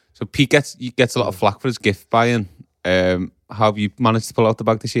well. So Pete gets a lot of flack for his gift buying. How have you managed to pull out the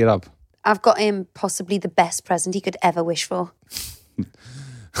bag this year, Ab? I've got him possibly the best present he could ever wish for.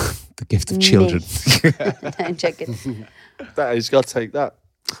 The gift of children. No, I'm joking. He's got to take that.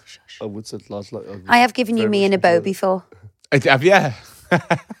 I would say last night. I have given you me in a bow before. Have you?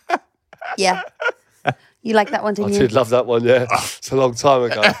 Yeah. You like that one, I didn't you? did love that one, yeah. It's a long time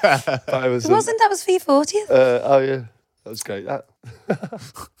ago. But it was, It wasn't. That was for your 40th. oh, yeah. That was great, that.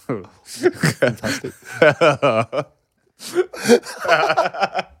 Fantastic.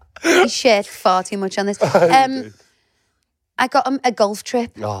 He shared far too much on this. I got him a golf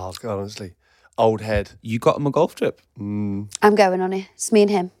trip. Oh, God, honestly. Old head. You got him a golf trip? I'm going on it. It's me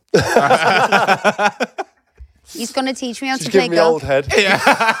and him. He's going to teach me how She's to play giving me golf. old head.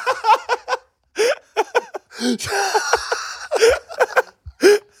 Yeah.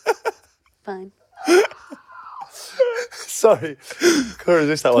 Fine. Sorry. Couldn't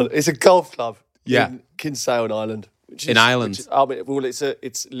resist that one. It's a golf club Yeah. in Kinsale Island. In Ireland?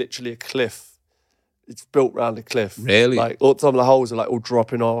 It's literally a cliff. It's built round a cliff. Really? Like, all some of the holes are like all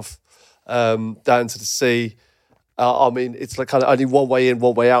dropping off down to the sea. It's like kind of only one way in,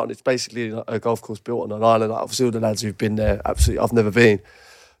 one way out, and it's basically a golf course built on an island. Like, obviously, all the lads who've been there, absolutely, I've never been.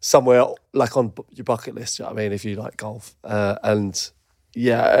 Somewhere like on your bucket list, you know what I mean, if you like golf. And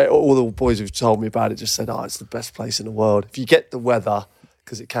yeah, all the boys who've told me about it just said, it's the best place in the world. If you get the weather,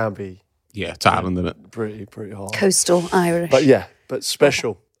 because it can be Yeah, it's Ireland, isn't it? Pretty hard. Coastal Irish. But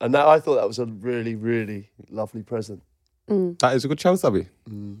special. And I thought that was a really, really lovely present. That is a good choice, Abby.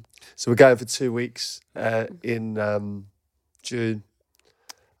 So we're going for 2 weeks in June.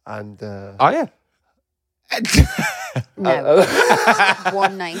 And Oh, yeah. No.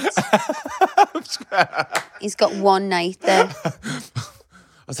 One night. He's got one night there. I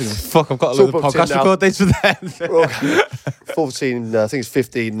was thinking, fuck, I've got a It's load all of booked in podcast now. record dates for them. 14, I think it's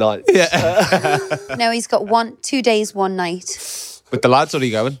 15 nights. Yeah. No, he's got 2 days, one night. With the lads, or are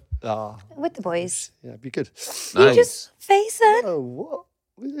you going? With the boys. Yeah, it'd be good. You Nice. just face it. Oh, what?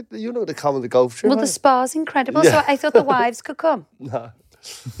 You're not going to come on the golf trip, Well, are the you? spa's incredible, Yeah. so I thought the wives could come. No.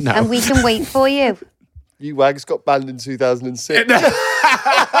 No. And we can wait for you. You wags got banned in 2006.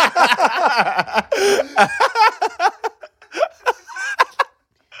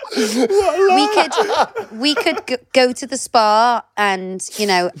 We could go to the spa and,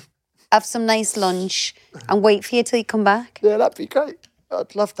 have some nice lunch and wait for you till you come back. Yeah, that'd be great.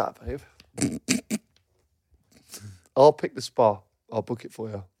 I'd love that, babe. I'll pick the spa. I'll book it for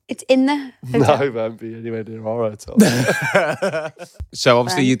you. It's in there. No, it won't be anywhere near our hotel. So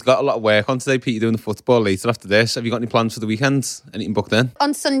obviously you've got a lot of work on today, Pete. You're doing the football later after this. Have you got any plans for the weekend? Anything booked in?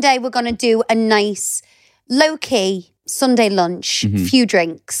 On Sunday, we're going to do a nice, low-key Sunday lunch, few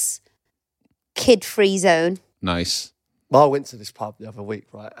drinks, kid-free zone. Nice. I went to this pub the other week,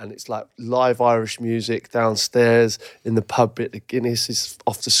 right? And it's like live Irish music downstairs in the pub bit. The Guinness is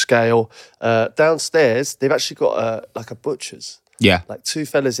off the scale. Downstairs, they've actually got like a butcher's. Yeah. Like 2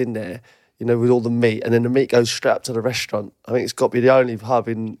 fellas in there, with all the meat, and then the meat goes straight up to the restaurant. I think it's got to be the only pub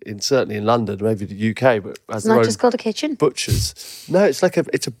in certainly in London, maybe the UK, but has Isn't their that own just called a kitchen? butchers. No, it's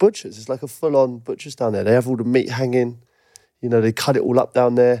a butcher's. It's like a full-on butcher's down there. They have all the meat hanging. They cut it all up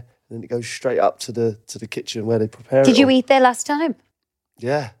down there, and then it goes straight up to the kitchen where they prepare it. Did you all. eat there last time?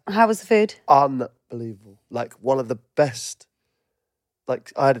 Yeah, How was the food? unbelievable. Like one of the best.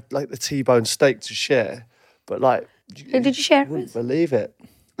 Like I had like the T-bone steak to share, but like Who did you share it wouldn't with? believe it.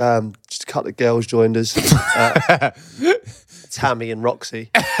 Just a couple of girls joined us. Tammy and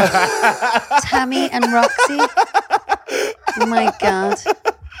Roxy. Tammy and Roxy. Oh my God.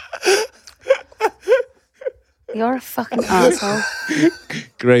 You're a fucking asshole.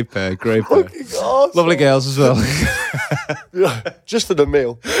 Great pair. Lovely girls as well. Just for the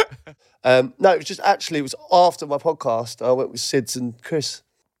meal. No, it was after my podcast. I went with Sids and Chris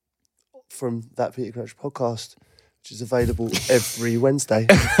from that Peter Crouch podcast, which is available every Wednesday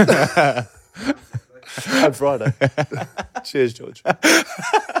and Friday. Cheers, George.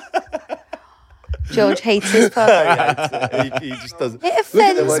 George hates his podcast. He just doesn't. It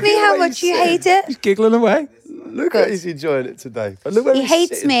offends me how much you hate it. Giggling away. Look at he's enjoying it today. But look where He he's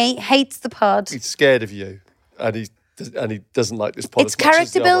hates sitting. me, hates the pod. He's scared of you, and he doesn't like this pod. It's as much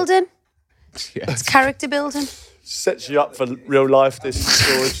as character the other one. building. Yeah. It's character building. Sets you up for real life. This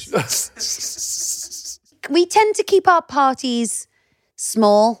George. We tend to keep our parties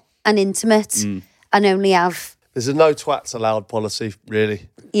small and intimate and only have, There's a no twats allowed policy, really.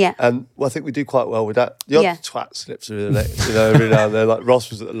 yeah. And I think we do quite well with that. The odd Yeah. twat slips through the neck, every now and then. Like Ross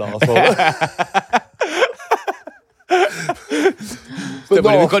was at the last one. Don't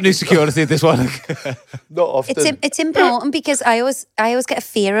worry, we've got new security at this one. Not often. It's important because I always get a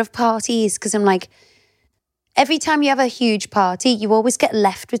fear of parties because I'm like, every time you have a huge party, you always get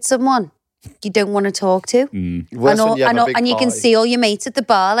left with someone you don't want to talk to. Worse when you have a big and you can party. see all your mates at the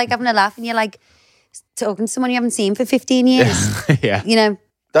bar like having a laugh and you're like talking to someone you haven't seen for 15 years. Yeah.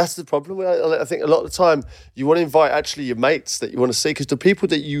 That's the problem. I think a lot of the time you want to invite actually your mates that you want to see, because the people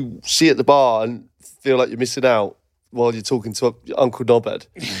that you see at the bar and feel like you're missing out while you're talking to Uncle Knobhead,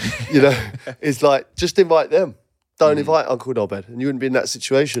 it's like, just invite them. Don't invite Uncle Knobhead, and you wouldn't be in that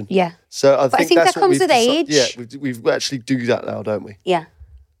situation. Yeah. So I But think that that's what comes we've with age. Yeah, we've actually do that now, don't we? Yeah.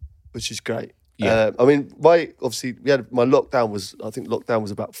 Which is great. Yeah. I mean, my lockdown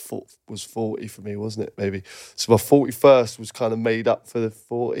was about 40 for me, wasn't it? Maybe. So my 41st was kind of made up for the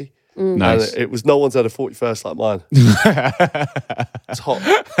 40. Nice. And it was, no one's had a 41st like mine. Top.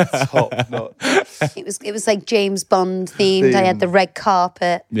 Not. It was like James Bond themed. I had the red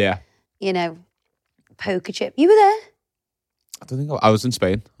carpet, Yeah. poker chip. You were there? I don't think I was in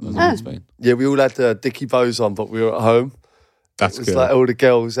Spain. Yeah, we all had Dickie bows on, but we were at home. That's It was good. like all the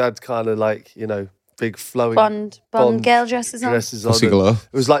girls had kind of like, big flowing Bond girl dresses on. dresses on. Pussy and galore.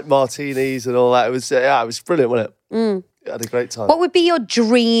 It was like martinis and all that. It was brilliant, wasn't it? I had a great time. What would be your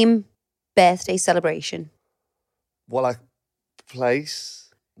dream birthday celebration? What, like place,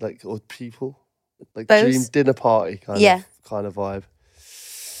 like, or people, like Both. dream dinner party kind of vibe.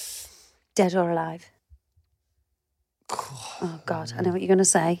 Dead or alive? Oh God, I know what you're going to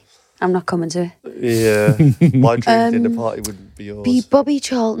say. I'm not coming to it. Yeah. My dream dinner party wouldn't be yours. Be Bobby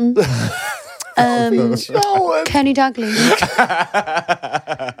Charlton. Charlton. Kenny Dalglish.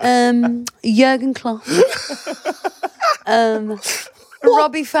 Jurgen Klopp.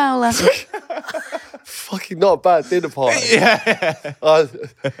 Robbie Fowler. Fucking not a bad dinner party. Yeah. As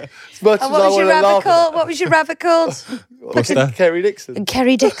much as I want to laugh. What was your rabbit called? What's that? Kerry Nixon.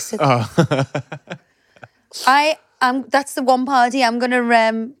 Kerry Dixon. That's the one party I'm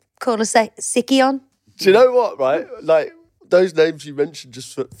gonna call a sickie on. Do you know what? Right, like those names you mentioned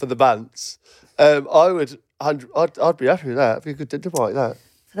just for the bands. I'd be happy with that. It'd be a good dinner party. That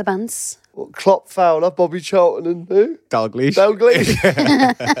For the bands. what, Klopp, Fowler, Bobby Charlton, and who? Dalglish. Dalglish.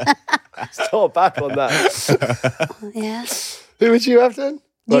 It's not bad on that. Yeah. Who would you have then?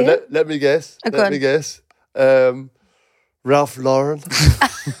 Well, You? let me guess. Oh, go Let on. me guess. Ralph Lauren.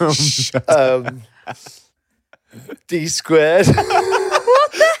 D squared.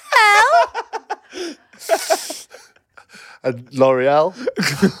 What the hell? And L'Oreal.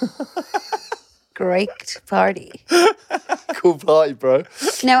 Great party. Cool party, bro.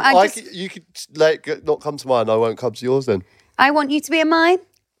 No, You could like not come to mine. I won't come to yours then. I want you to be in mine.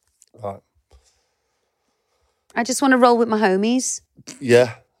 Right. I just want to roll with my homies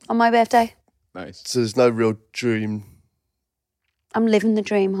Yeah. on my birthday. Nice. So there's no real dream. I'm living the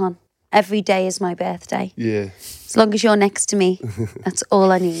dream, hon. Every day is my birthday. Yeah. As long as you're next to me, that's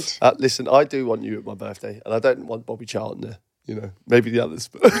all I need. Listen, I do want you at my birthday, and I don't want Bobby Charlton there. You know, maybe the others.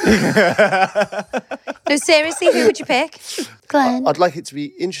 But No, seriously, who would you pick? Glenn. I'd like it to be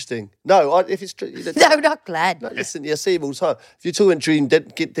interesting. No, if it's No, not Glenn. No, listen, you see him all the time. If you're talking dream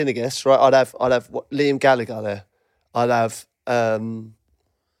dinner guests, right? I'd have Liam Gallagher there. I'd have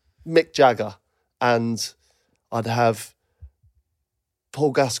Mick Jagger, and I'd have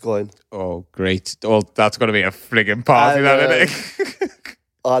Paul Gascoigne. Oh, great. Well, that's going to be a frigging party, And, that, isn't it?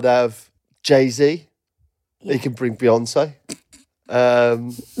 I'd have Jay-Z. He can bring Beyonce.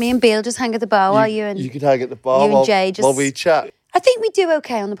 Me and Beale just hang at the bar while you and could hang at the bar you and Jay just- while we chat. I think we do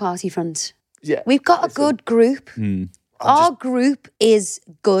okay on the party front. Yeah, We've got a good group. Our group is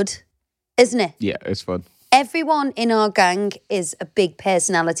good, isn't it? Yeah, it's fun. Everyone in our gang is a big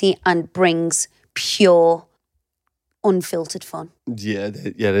personality and brings pure, unfiltered fun.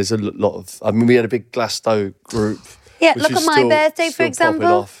 There's a lot of. I mean, we had a big Glasto group. Yeah, which look is at my still- birthday, for still popping example.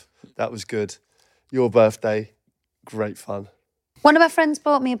 off. That was good. Your birthday, great fun. One of my friends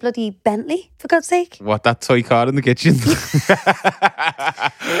bought me a bloody Bentley, for God's sake. What, that toy car in the kitchen?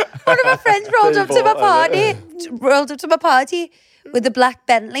 One of my friends rolled up to my party with a black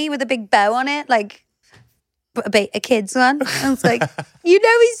Bentley with a big bow on it, like a kid's one. I was like, you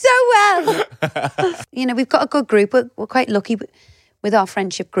know me so well. You know, we've got a good group. We're quite lucky with our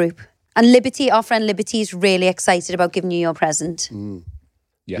friendship group. And Liberty, our friend Liberty, is really excited about giving you your present.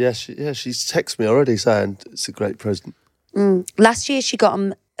 Yeah. She's texted me already saying it's a great present. Last year, she got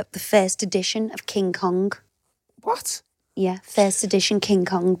him the first edition of King Kong. What? Yeah, first edition King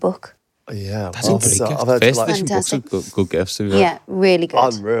Kong book. Yeah, That's a great gift. I've had First like, edition books are good gifts. To be fair. Yeah, really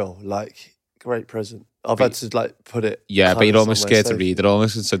good. unreal, like great present. I've had to like put it. Yeah, but you're almost somewhere scared to safe. read it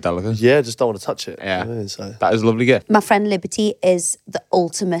almost. It's so delicate. Yeah, just don't want to touch it. Yeah. You know, so. That is a lovely gift. My friend Liberty is the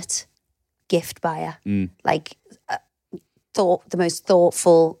ultimate gift buyer. Like, the most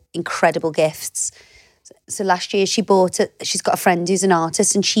thoughtful, incredible gifts. So last year she's got a friend who's an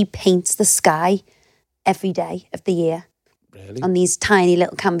artist and she paints the sky every day of the year. Really? On these tiny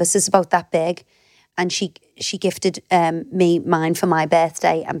little canvases about that big. And she gifted me mine for my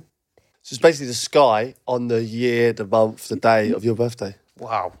birthday. And So it's basically the sky on the year, the month, the day of your birthday.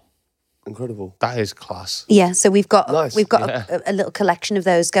 Wow. Incredible. That is class. yeah, so we've got Nice. a little collection of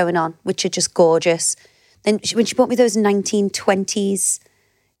those going on, which are just gorgeous. Then when she bought me those 1920s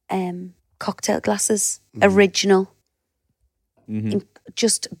cocktail glasses, original,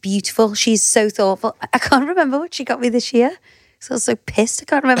 just beautiful. She's so thoughtful. I can't remember what she got me this year. So I was so pissed. I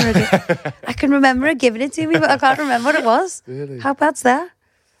can't remember her. I can remember her giving it to me, but I can't remember what it was. Really? How bad's that?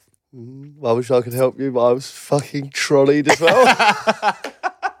 Well, I wish I could help you, but I was fucking trolleyed as well.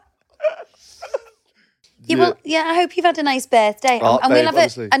 Yeah, well, yeah, I hope you've had a nice birthday. Oh, And we'll babe, have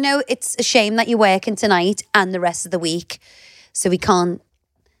honestly. I know it's a shame that you're working tonight and the rest of the week, so we can't,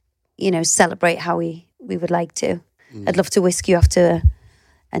 celebrate how we would like to. I'd love to whisk you off to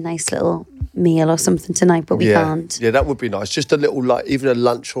a nice little meal or something tonight, but we can't. Yeah, that would be nice. Just a little, like, even a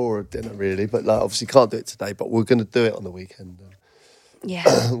lunch or a dinner, really. But like, obviously can't do it today, but we're going to do it on the weekend. Yeah.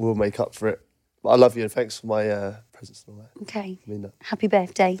 We'll make up for it. But I love you and thanks for my presents and all that. Okay. I mean that. Happy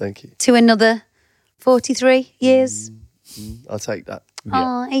birthday. Thank you. To another 43 years. I'll take that.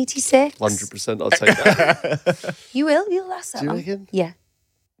 Oh, 86. 100% I'll take that. You'll last that Do you long. reckon? Yeah.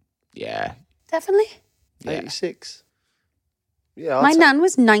 Yeah. Definitely. 86. Yeah, My nan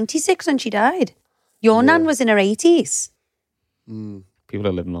was 96 when she died. Your nan was in her 80s. People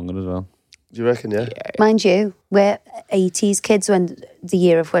are living longer as well. Do you reckon, yeah? Mind you, we're 80s kids when the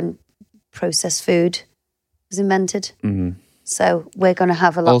year of when processed food was invented. Mm-hmm. So we're going to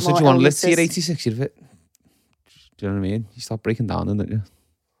have a lot Also, more do you want to live illnesses. to your 86? You'd fit. Do you know what I mean? You start breaking down, don't you?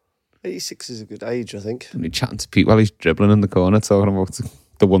 86 is a good age, I think. And you're chatting to Pete while he's dribbling in the corner, talking about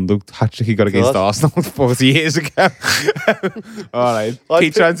the wonder hat-trick he got against God. Arsenal 40 years ago. All right.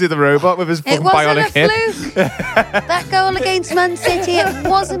 Pete trying to do the robot with his It fucking wasn't a bionic hip. fluke. That goal against Man City, it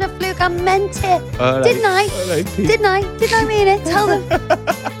wasn't a fluke. I meant it. All right. Didn't I? All right, Pete. Didn't I? Didn't I mean it? Tell them.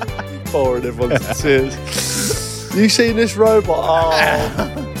 Pouring everyone's tears. You seen this robot?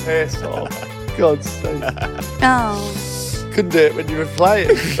 Oh, piss off. God's sake. Oh. Couldn't do it when you were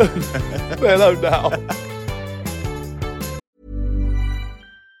playing. Hello now.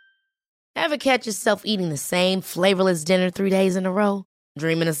 Ever catch yourself eating the same flavorless dinner 3 days in a row?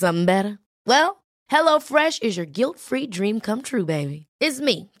 Dreaming of something better? Well, HelloFresh is your guilt-free dream come true, baby. It's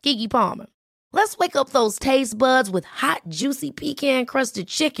me, Keke Palmer. Let's wake up those taste buds with hot, juicy pecan-crusted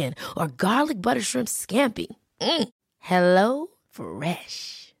chicken or garlic butter shrimp scampi. Hello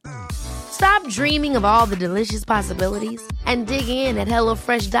Fresh. Stop dreaming of all the delicious possibilities and dig in at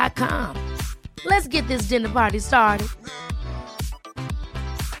HelloFresh.com. Let's get this dinner party started.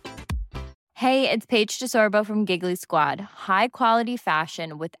 Hey, it's Paige DeSorbo from Giggly Squad. High quality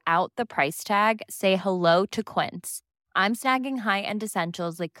fashion without the price tag. Say hello to Quince. I'm snagging high-end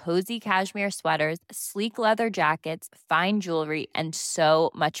essentials like cozy cashmere sweaters, sleek leather jackets, fine jewelry, and so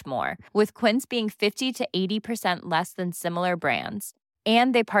much more. With Quince being 50 to 80% less than similar brands.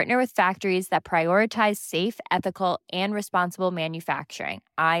 And they partner with factories that prioritize safe, ethical, and responsible manufacturing.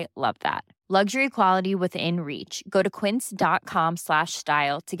 I love that. Luxury quality within reach. Go to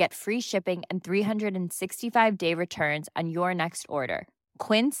quince.com/style to get free shipping and 365-day returns on your next order.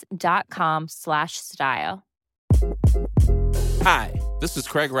 Quince.com/style. Hi, this is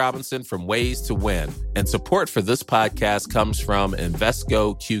Craig Robinson from Ways to Win, and support for this podcast comes from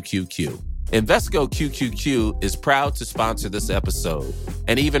Invesco QQQ. Invesco QQQ is proud to sponsor this episode,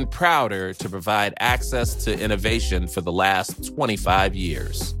 and even prouder to provide access to innovation for the last 25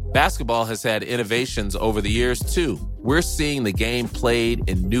 years. Basketball has had innovations over the years, too. We're seeing the game played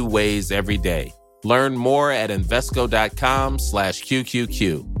in new ways every day. Learn more at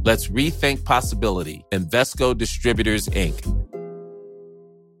Invesco.com/QQQ. Let's rethink possibility. Invesco Distributors, Inc.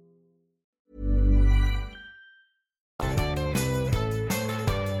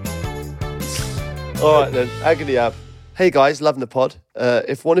 All right then, Agony Ab. Hey guys, loving the pod.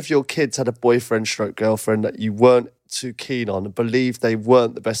 If one of your kids had a boyfriend stroke girlfriend that you weren't too keen on and believed they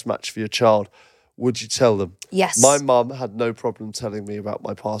weren't the best match for your child, would you tell them? Yes. My mum had no problem telling me about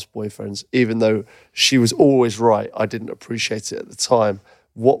my past boyfriends, even though she was always right. I didn't appreciate it at the time.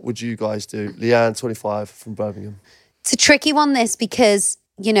 What would you guys do? Leanne, 25, from Birmingham. It's a tricky one, this, because,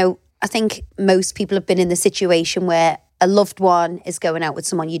 you know, I think most people have been in the situation where a loved one is going out with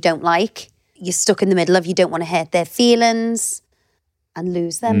someone you don't like. You're stuck in the middle of, you don't want to hurt their feelings and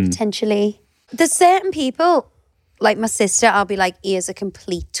lose them potentially. There's certain people, like my sister, I'll be like, he is a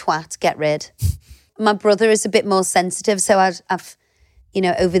complete twat, get rid. My brother is a bit more sensitive, so I've you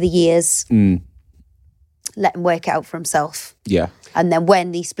know, over the years, let him work it out for himself. Yeah. And then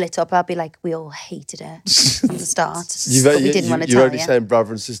when they split up, I'll be like, we all hated her from the start. But we didn't want to You're tell only you. saying brother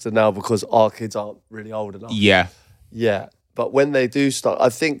and sister now because our kids aren't really old enough. Yeah. Yeah. But when they do start, I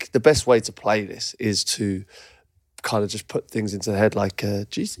think the best way to play this is to kind of just put things into the head like, do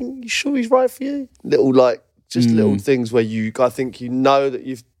you think, you sure he's right for you? Little little things where I think you know that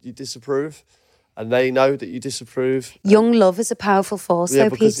you disapprove and they know that you disapprove. Young love is a powerful force, Yeah,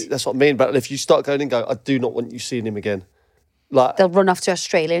 though, because Pete. that's what I mean. But if you start going and go, I do not want you seeing him again. Like, They'll run off to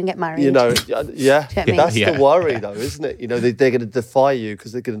Australia and get married. you know, yeah, what I mean? that's Yeah. the worry though, isn't it? You know, they're going to defy you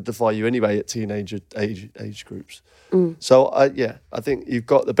because they're going to defy you anyway at teenage age groups. So, I think you've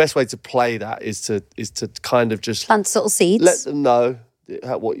got the best way to play that is to kind of just Plant little seeds. let them know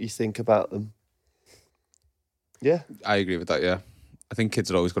what you think about them. Yeah. I agree with that, yeah. I think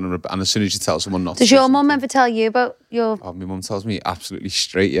kids are always going to... And as soon as you tell someone not to... Does do your mum something- ever tell you about your... Oh, my mum tells me absolutely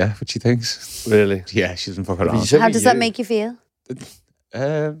straight, yeah, what she thinks. Really? Yeah, she doesn't fuck You around. said How with does that you. make you feel? But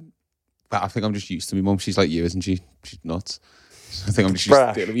I think I'm just used to my mum. She's like you, isn't she? She's nuts. So I think I'm just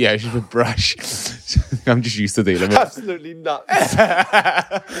Brash. used to dealing. Yeah, she's a bit brash. So I think I'm just used to dealing with it. Absolutely nuts.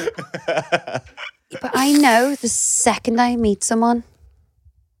 But I know the second I meet someone,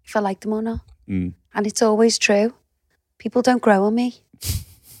 if I like them or not. And it's always true. People don't grow on me.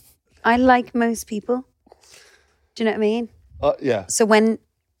 I like most people. Do you know what I mean? Yeah. So when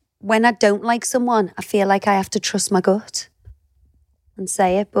when I don't like someone, I feel like I have to trust my gut and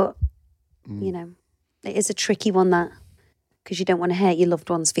say it. But, you know, it is a tricky one, that, because you don't want to hurt your loved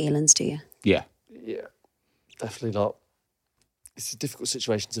one's feelings, do you? Yeah. Yeah, definitely not. It's a difficult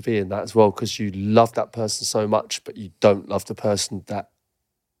situation to be in, that as well, because you love that person so much, but you don't love the person that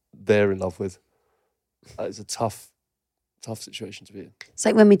they're in love with. It's a tough situation to be in. It's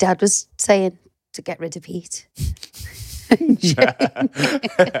like when my dad was saying to get rid of Pete. It's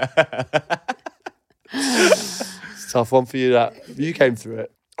a tough one for you, that. You came through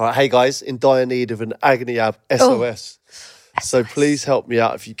it. All right, hey guys, in dire need of an agony ab SOS. So please help me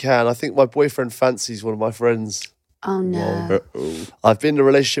out if you can. I think my boyfriend fancies one of my friends. Oh, no. I've been in a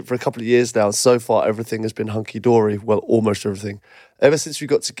relationship for a couple of years now, and so far everything has been hunky-dory. Well, almost everything. Ever since we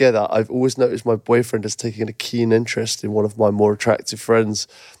got together, I've always noticed my boyfriend has taken a keen interest in one of my more attractive friends.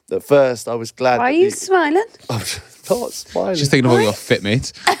 At first, I was glad. Why are you smiling? I'm not smiling. Just thinking about your fit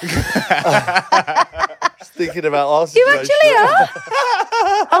mate. Just thinking about our You situation. actually are?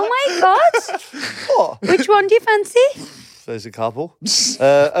 Oh, my God. What? Which one do you fancy? There's a couple.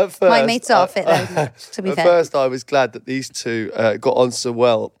 At first, My mates are fit, though, to be at fair. first, I was glad that these two got on so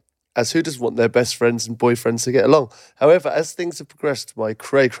well, as who doesn't want their best friends and boyfriends to get along? However, as things have progressed, my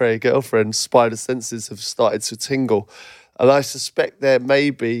cray-cray girlfriend's spider senses have started to tingle, and I suspect there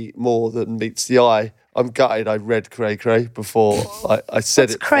may be more than meets the eye. I'm gutted I read cray-cray before I said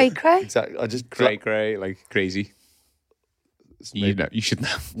What's it. cray-cray? Exactly. I just Cray, like crazy. You know, you should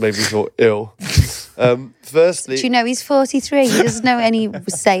know. made me feel ill. Firstly, Do you know he's 43? He doesn't know any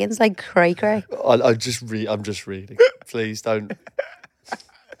sayings like cray-cray. I'm just reading. Please don't.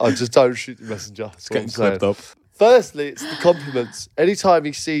 Don't shoot the messenger. That's what I'm Getting saying. clipped up. Firstly, it's the compliments. Anytime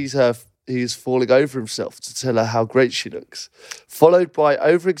he sees her, he is falling over himself to tell her how great she looks, followed by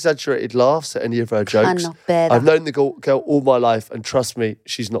over-exaggerated laughs at any of her jokes. Cannot bear that. I've known the girl all my life, and trust me,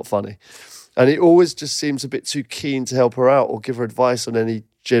 she's not funny. And he always just seems a bit too keen to help her out or give her advice on any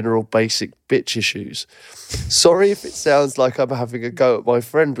general basic bitch issues. Sorry if it sounds like I'm having a go at my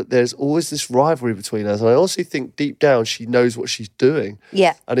friend, but there's always this rivalry between us. And I also think deep down she knows what she's doing.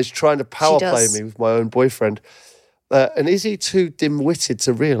 Yeah. And is trying to power play does. me with my own boyfriend. And is he too dim-witted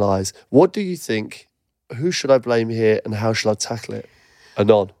to realise? What do you think? Who should I blame here and how shall I tackle it?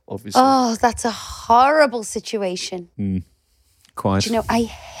 Anon, obviously. Oh, that's a horrible situation. Quite. Do you know, I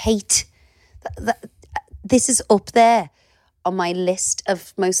hate that. This is up there on my list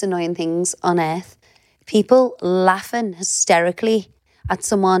of most annoying things on earth. People laughing hysterically at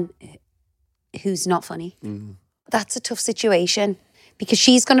someone who's not funny. That's a tough situation because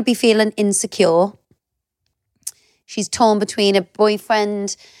she's going to be feeling insecure. She's torn between a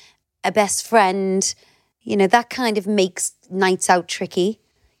boyfriend, a best friend. You know, that kind of makes nights out tricky.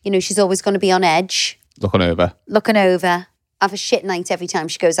 You know, she's always going to be on edge. Looking over. Have a shit night every time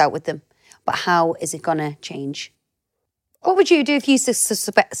she goes out with them. But how is it going to change? What would you do if you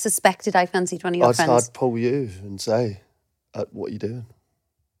suspected I fancied one of your friends? I'd pull you and say, what are you doing?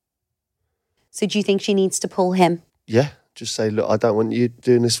 So do you think she needs to pull him? Yeah, just say, look, I don't want you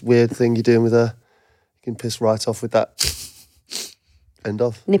doing this weird thing you're doing with her. You can piss right off with that. End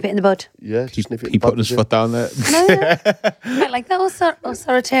of. Nip it in the bud? Yeah, just nip it in He the putting bud. his foot down there. No. Quite like that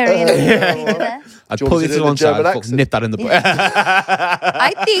authoritarian. leader there. I'd Do you pull want you to to do one the German side, fucking accent? nip that in the butt.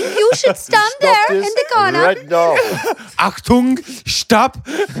 I think you should stand Stop there in this the corner. right now. Achtung, stop.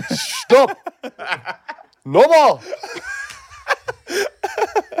 Stop. No more.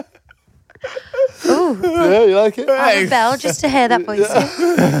 Ooh, Yeah, you like it? have a bell just to hear that voice.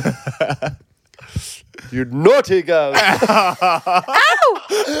 You naughty girl.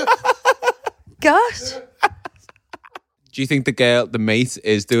 Gosh. Do you think the mate,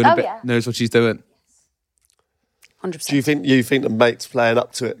 is doing Oh, a bit, yeah. knows what she's doing? 100%. Do you think the mate's playing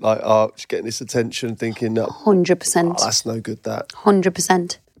up to it? Like, she's getting this attention, thinking, 100%. that's no good, that.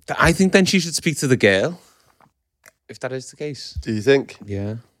 100%. I think then she should speak to the girl. If that is the case. Do you think?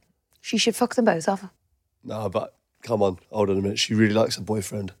 Yeah. She should fuck them both off. No, but come on, hold on a minute. She really likes her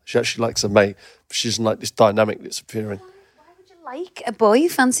boyfriend. She actually likes her mate. But she doesn't like this dynamic that's appearing. Like a boy who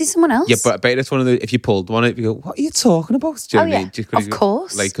fancies someone else? Yeah, but I bet it's one of the, if you pulled one, you go, what are you talking about? Do you know what I mean? Of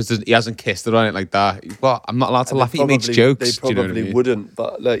course. Like, because he hasn't kissed her on it like that. What? I'm not allowed to laugh at your mate's jokes. They do you know what I probably mean? wouldn't,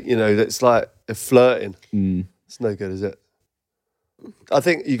 but like, you know, it's like they're flirting. It's no good, is it? I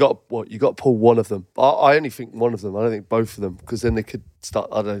think you got to pull one of them. I only think one of them. I don't think both of them, because then they could start,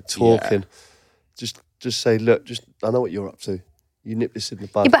 I don't know, talking. Just say, look, I know what you're up to. You nip this in the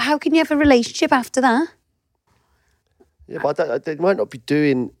bud. Yeah, but how can you have a relationship after that? Yeah, but they might not be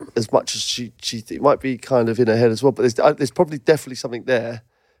doing as much as she it might be kind of in her head as well. But there's probably definitely something there.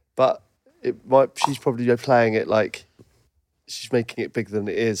 But she's probably playing it like she's making it bigger than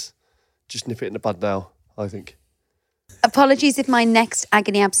it is. Just nip it in the bud now, I think. Apologies if my next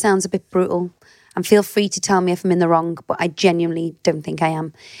agony ab sounds a bit brutal, and feel free to tell me if I'm in the wrong, but I genuinely don't think I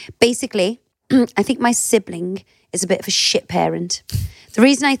am. Basically, I think my sibling is a bit of a shit parent. The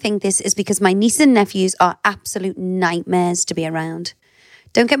reason I think this is because my nieces and nephews are absolute nightmares to be around.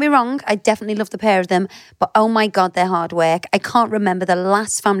 Don't get me wrong, I definitely love the pair of them, but oh my God, they're hard work. I can't remember the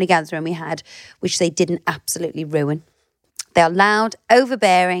last family gathering we had, which they didn't absolutely ruin. They are loud,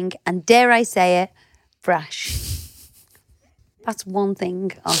 overbearing, and dare I say it, brash. That's one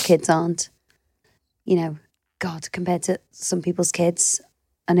thing our kids aren't. You know, God, compared to some people's kids,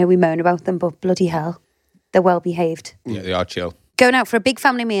 I know we moan about them, but bloody hell, they're well behaved. Yeah, they are chill. Going out for a big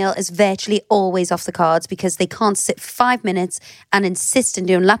family meal is virtually always off the cards because they can't sit for 5 minutes and insist on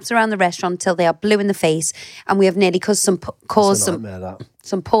doing laps around the restaurant until they are blue in the face, and we have nearly caused some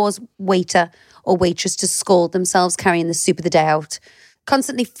poor waiter or waitress to scald themselves carrying the soup of the day out.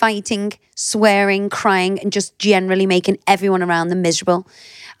 Constantly fighting, swearing, crying, and just generally making everyone around them miserable.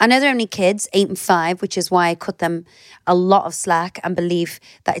 I know they're only kids, 8 and 5, which is why I cut them a lot of slack and believe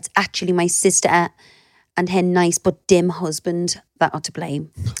that it's actually my sister and her nice but dim husband that are to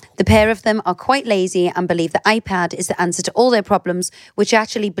blame. The pair of them are quite lazy and believe the iPad is the answer to all their problems, which I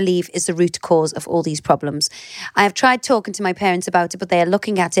actually believe is the root cause of all these problems. I have tried talking to my parents about it, but they're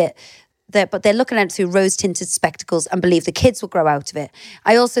looking at it through rose-tinted spectacles and believe the kids will grow out of it.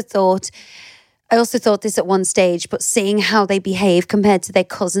 I also thought this at one stage, but seeing how they behave compared to their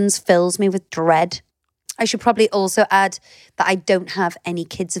cousins fills me with dread. I should probably also add that I don't have any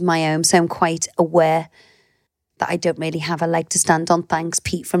kids of my own, so I'm quite aware that I don't really have a leg to stand on. Thanks,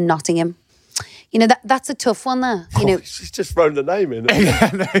 Pete from Nottingham. You know, that's a tough one there. You know, she's just thrown the name in.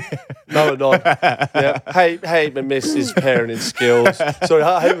 No. Yeah. Hate my missus' parenting skills. Sorry,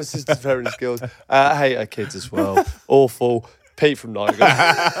 I hate my sister's parenting skills. I hate her kids as well. Awful. Pete from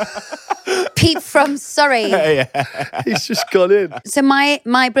Nottingham. Pete from Surrey. Yeah. He's just gone in. So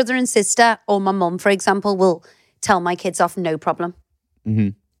my brother and sister, or my mum, for example, will tell my kids off, no problem. Mm-hmm.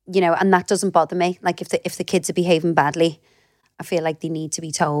 You know, and that doesn't bother me. Like if the kids are behaving badly, I feel like they need to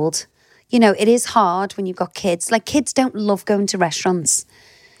be told. You know, it is hard when you've got kids. Like, kids don't love going to restaurants.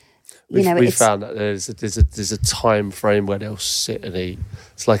 We found that there's a time frame where they'll sit and eat.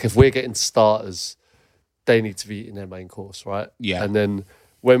 It's like if we're getting starters, they need to be eating their main course, right? Yeah. And then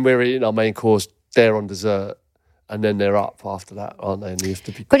when we're eating our main course, they're on dessert, and then they're up after that, aren't they? And you have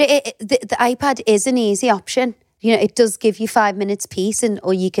to be. But the iPad is an easy option. You know, it does give you 5 minutes peace,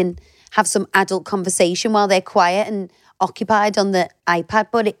 or you can have some adult conversation while they're quiet and occupied on the iPad,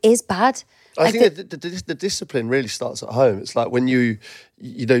 but it is bad. I think the discipline really starts at home. It's like when you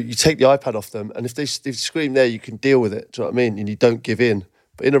take the iPad off them, and if they scream there, you can deal with it. Do you know what I mean? And you don't give in.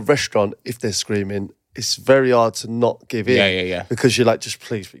 But in a restaurant, if they're screaming, it's very hard to not give in. Yeah. Because you're like, just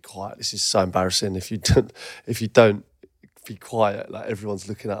please be quiet. This is so embarrassing. If you don't be quiet, like everyone's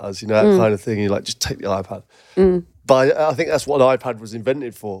looking at us, you know, that kind of thing. You're like, just take the iPad. But I think that's what an iPad was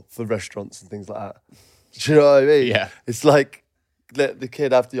invented for restaurants and things like that. Do you know what I mean? Yeah. It's like, let the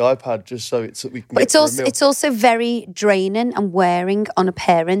kid have the iPad just so we can get it's also very draining and wearing on a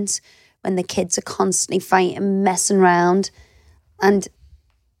parent when the kids are constantly fighting, messing around. And,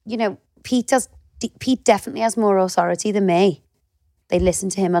 you know, Pete definitely has more authority than me. They listen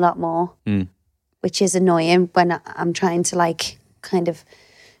to him a lot more, which is annoying when I'm trying to, like, kind of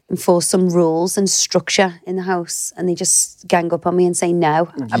enforce some rules and structure in the house, and they just gang up on me and say no.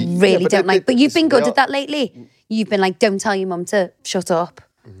 I really don't like. But you've been good at that lately. You've been like, don't tell your mum to shut up.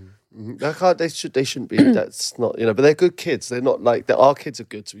 Mm-hmm. They shouldn't be. That's not, you know. But they're good kids. They're not like our kids are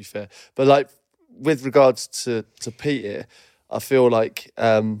good, to be fair. But like with regards to Pete here, I feel like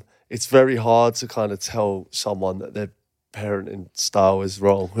it's very hard to kind of tell someone that their parenting style is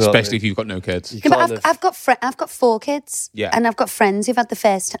wrong, Especially if you've got no kids. I've got 4 kids, and I've got friends who've had the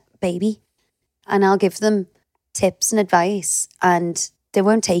first baby, and I'll give them tips and advice, and they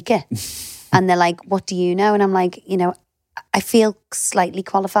won't take it. And they're like, "What do you know?" And I'm like, you know, I feel slightly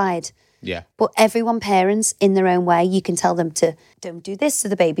qualified. Yeah. But everyone parents in their own way. You can tell them to don't do this to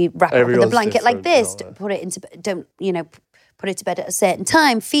the baby, wrap it up in the blanket like this, put it to bed at a certain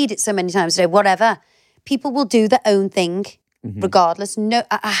time, feed it so many times a day, whatever. People will do their own thing regardless. No,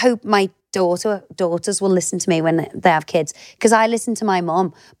 I hope my daughters will listen to me when they have kids, because I listen to my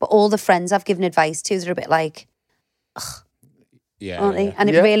mum, but all the friends I've given advice to, they're a bit like, ugh. Yeah. Aren't they? And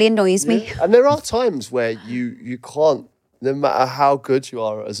it really annoys me. And there are times where you can't, no matter how good you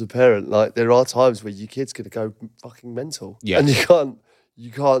are as a parent, like there are times where your kid's gonna go fucking mental. Yeah. And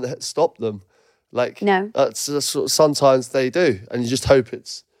you can't stop them. Like No. that's sometimes they do, and you just hope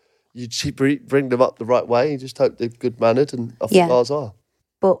it's you bring them up the right way. You just hope they're good-mannered, and I think ours are.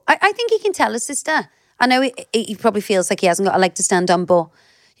 But I think he can tell his sister. I know he probably feels like he hasn't got a leg to stand on, but,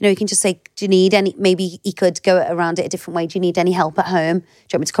 you know, he can just say, do you need any, maybe he could go around it a different way. Do you need any help at home? Do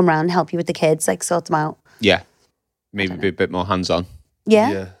you want me to come around and help you with the kids, like sort them out? Yeah. Maybe be a bit more hands-on.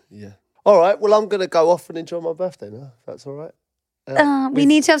 Yeah? Yeah. All right, well, I'm going to go off and enjoy my birthday now, if that's all right. We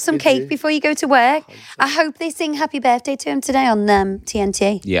need to have some cake before you go to work. I hope they sing happy birthday to him today on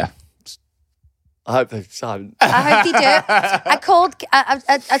TNT. Yeah. I hope they've signed. I hope they do.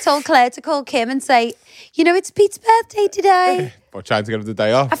 I told Claire to call Kim and say, you know, it's Pete's birthday today. Or trying to get him the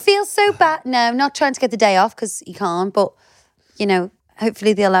day off. I feel so bad. No, not trying to get the day off because he can't. But, you know,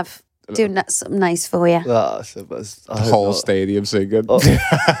 hopefully they'll have doing that something nice for you. The whole stadium singing. Oh.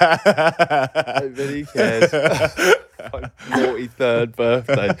 Nobody cares. My 43rd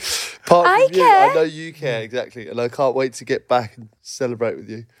birthday. I care. I know you care, exactly. And I can't wait to get back and celebrate with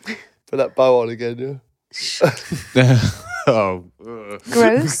you. Put that bow on again, yeah? Oh.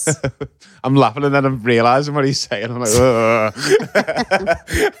 Gross. I'm laughing and then I'm realising what he's saying. I'm like,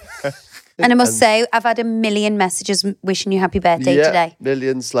 And I must say, I've had a million messages wishing you happy birthday today.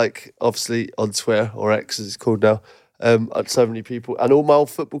 Millions, like, obviously on Twitter, or X as it's called now. So many people. And all my old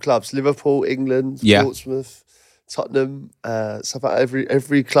football clubs, Liverpool, England, Portsmouth, Tottenham, stuff like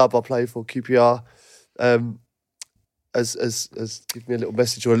every club I play for, QPR, as give me a little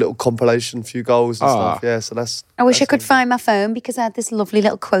message or a little compilation, a few goals and stuff. Yeah, so that's... I wish I could find my phone because I had this lovely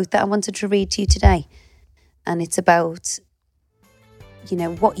little quote that I wanted to read to you today. And it's about, you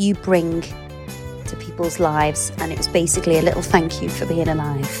know, what you bring to people's lives. And it was basically a little thank you for being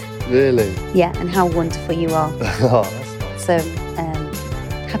alive. Really? Yeah, and how wonderful you are. Oh, that's nice. So,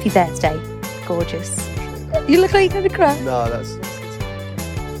 happy birthday. Gorgeous. You look like you're going to cry. No, that's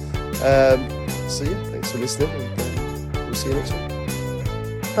so yeah, thanks for listening. And, we'll see you next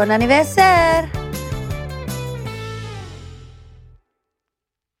week. Bon anniversaire.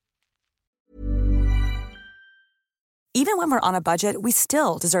 Even when we're on a budget, we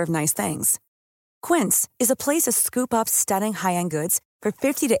still deserve nice things. Quince is a place to scoop up stunning high-end goods for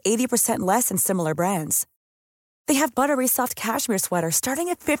 50 to 80% less than similar brands. They have buttery soft cashmere sweaters starting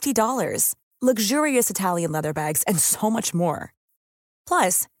at $50, luxurious Italian leather bags, and so much more.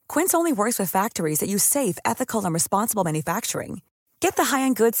 Plus, Quince only works with factories that use safe, ethical, and responsible manufacturing. Get the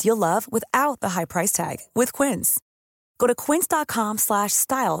high-end goods you'll love without the high price tag with Quince. Go to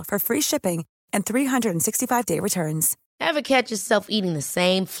quince.com/style for free shipping and 365-day returns. Ever catch yourself eating the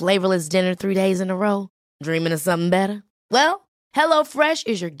same flavorless dinner 3 days in a row? Dreaming of something better? Well, HelloFresh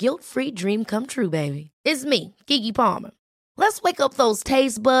is your guilt-free dream come true, baby. It's me, Keke Palmer. Let's wake up those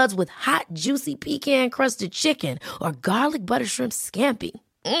taste buds with hot, juicy pecan-crusted chicken or garlic butter shrimp scampi.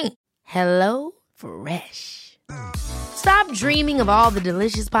 Hello Fresh. Stop dreaming of all the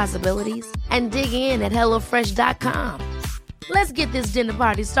delicious possibilities and dig in at HelloFresh.com. Let's get this dinner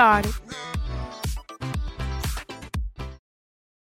party started.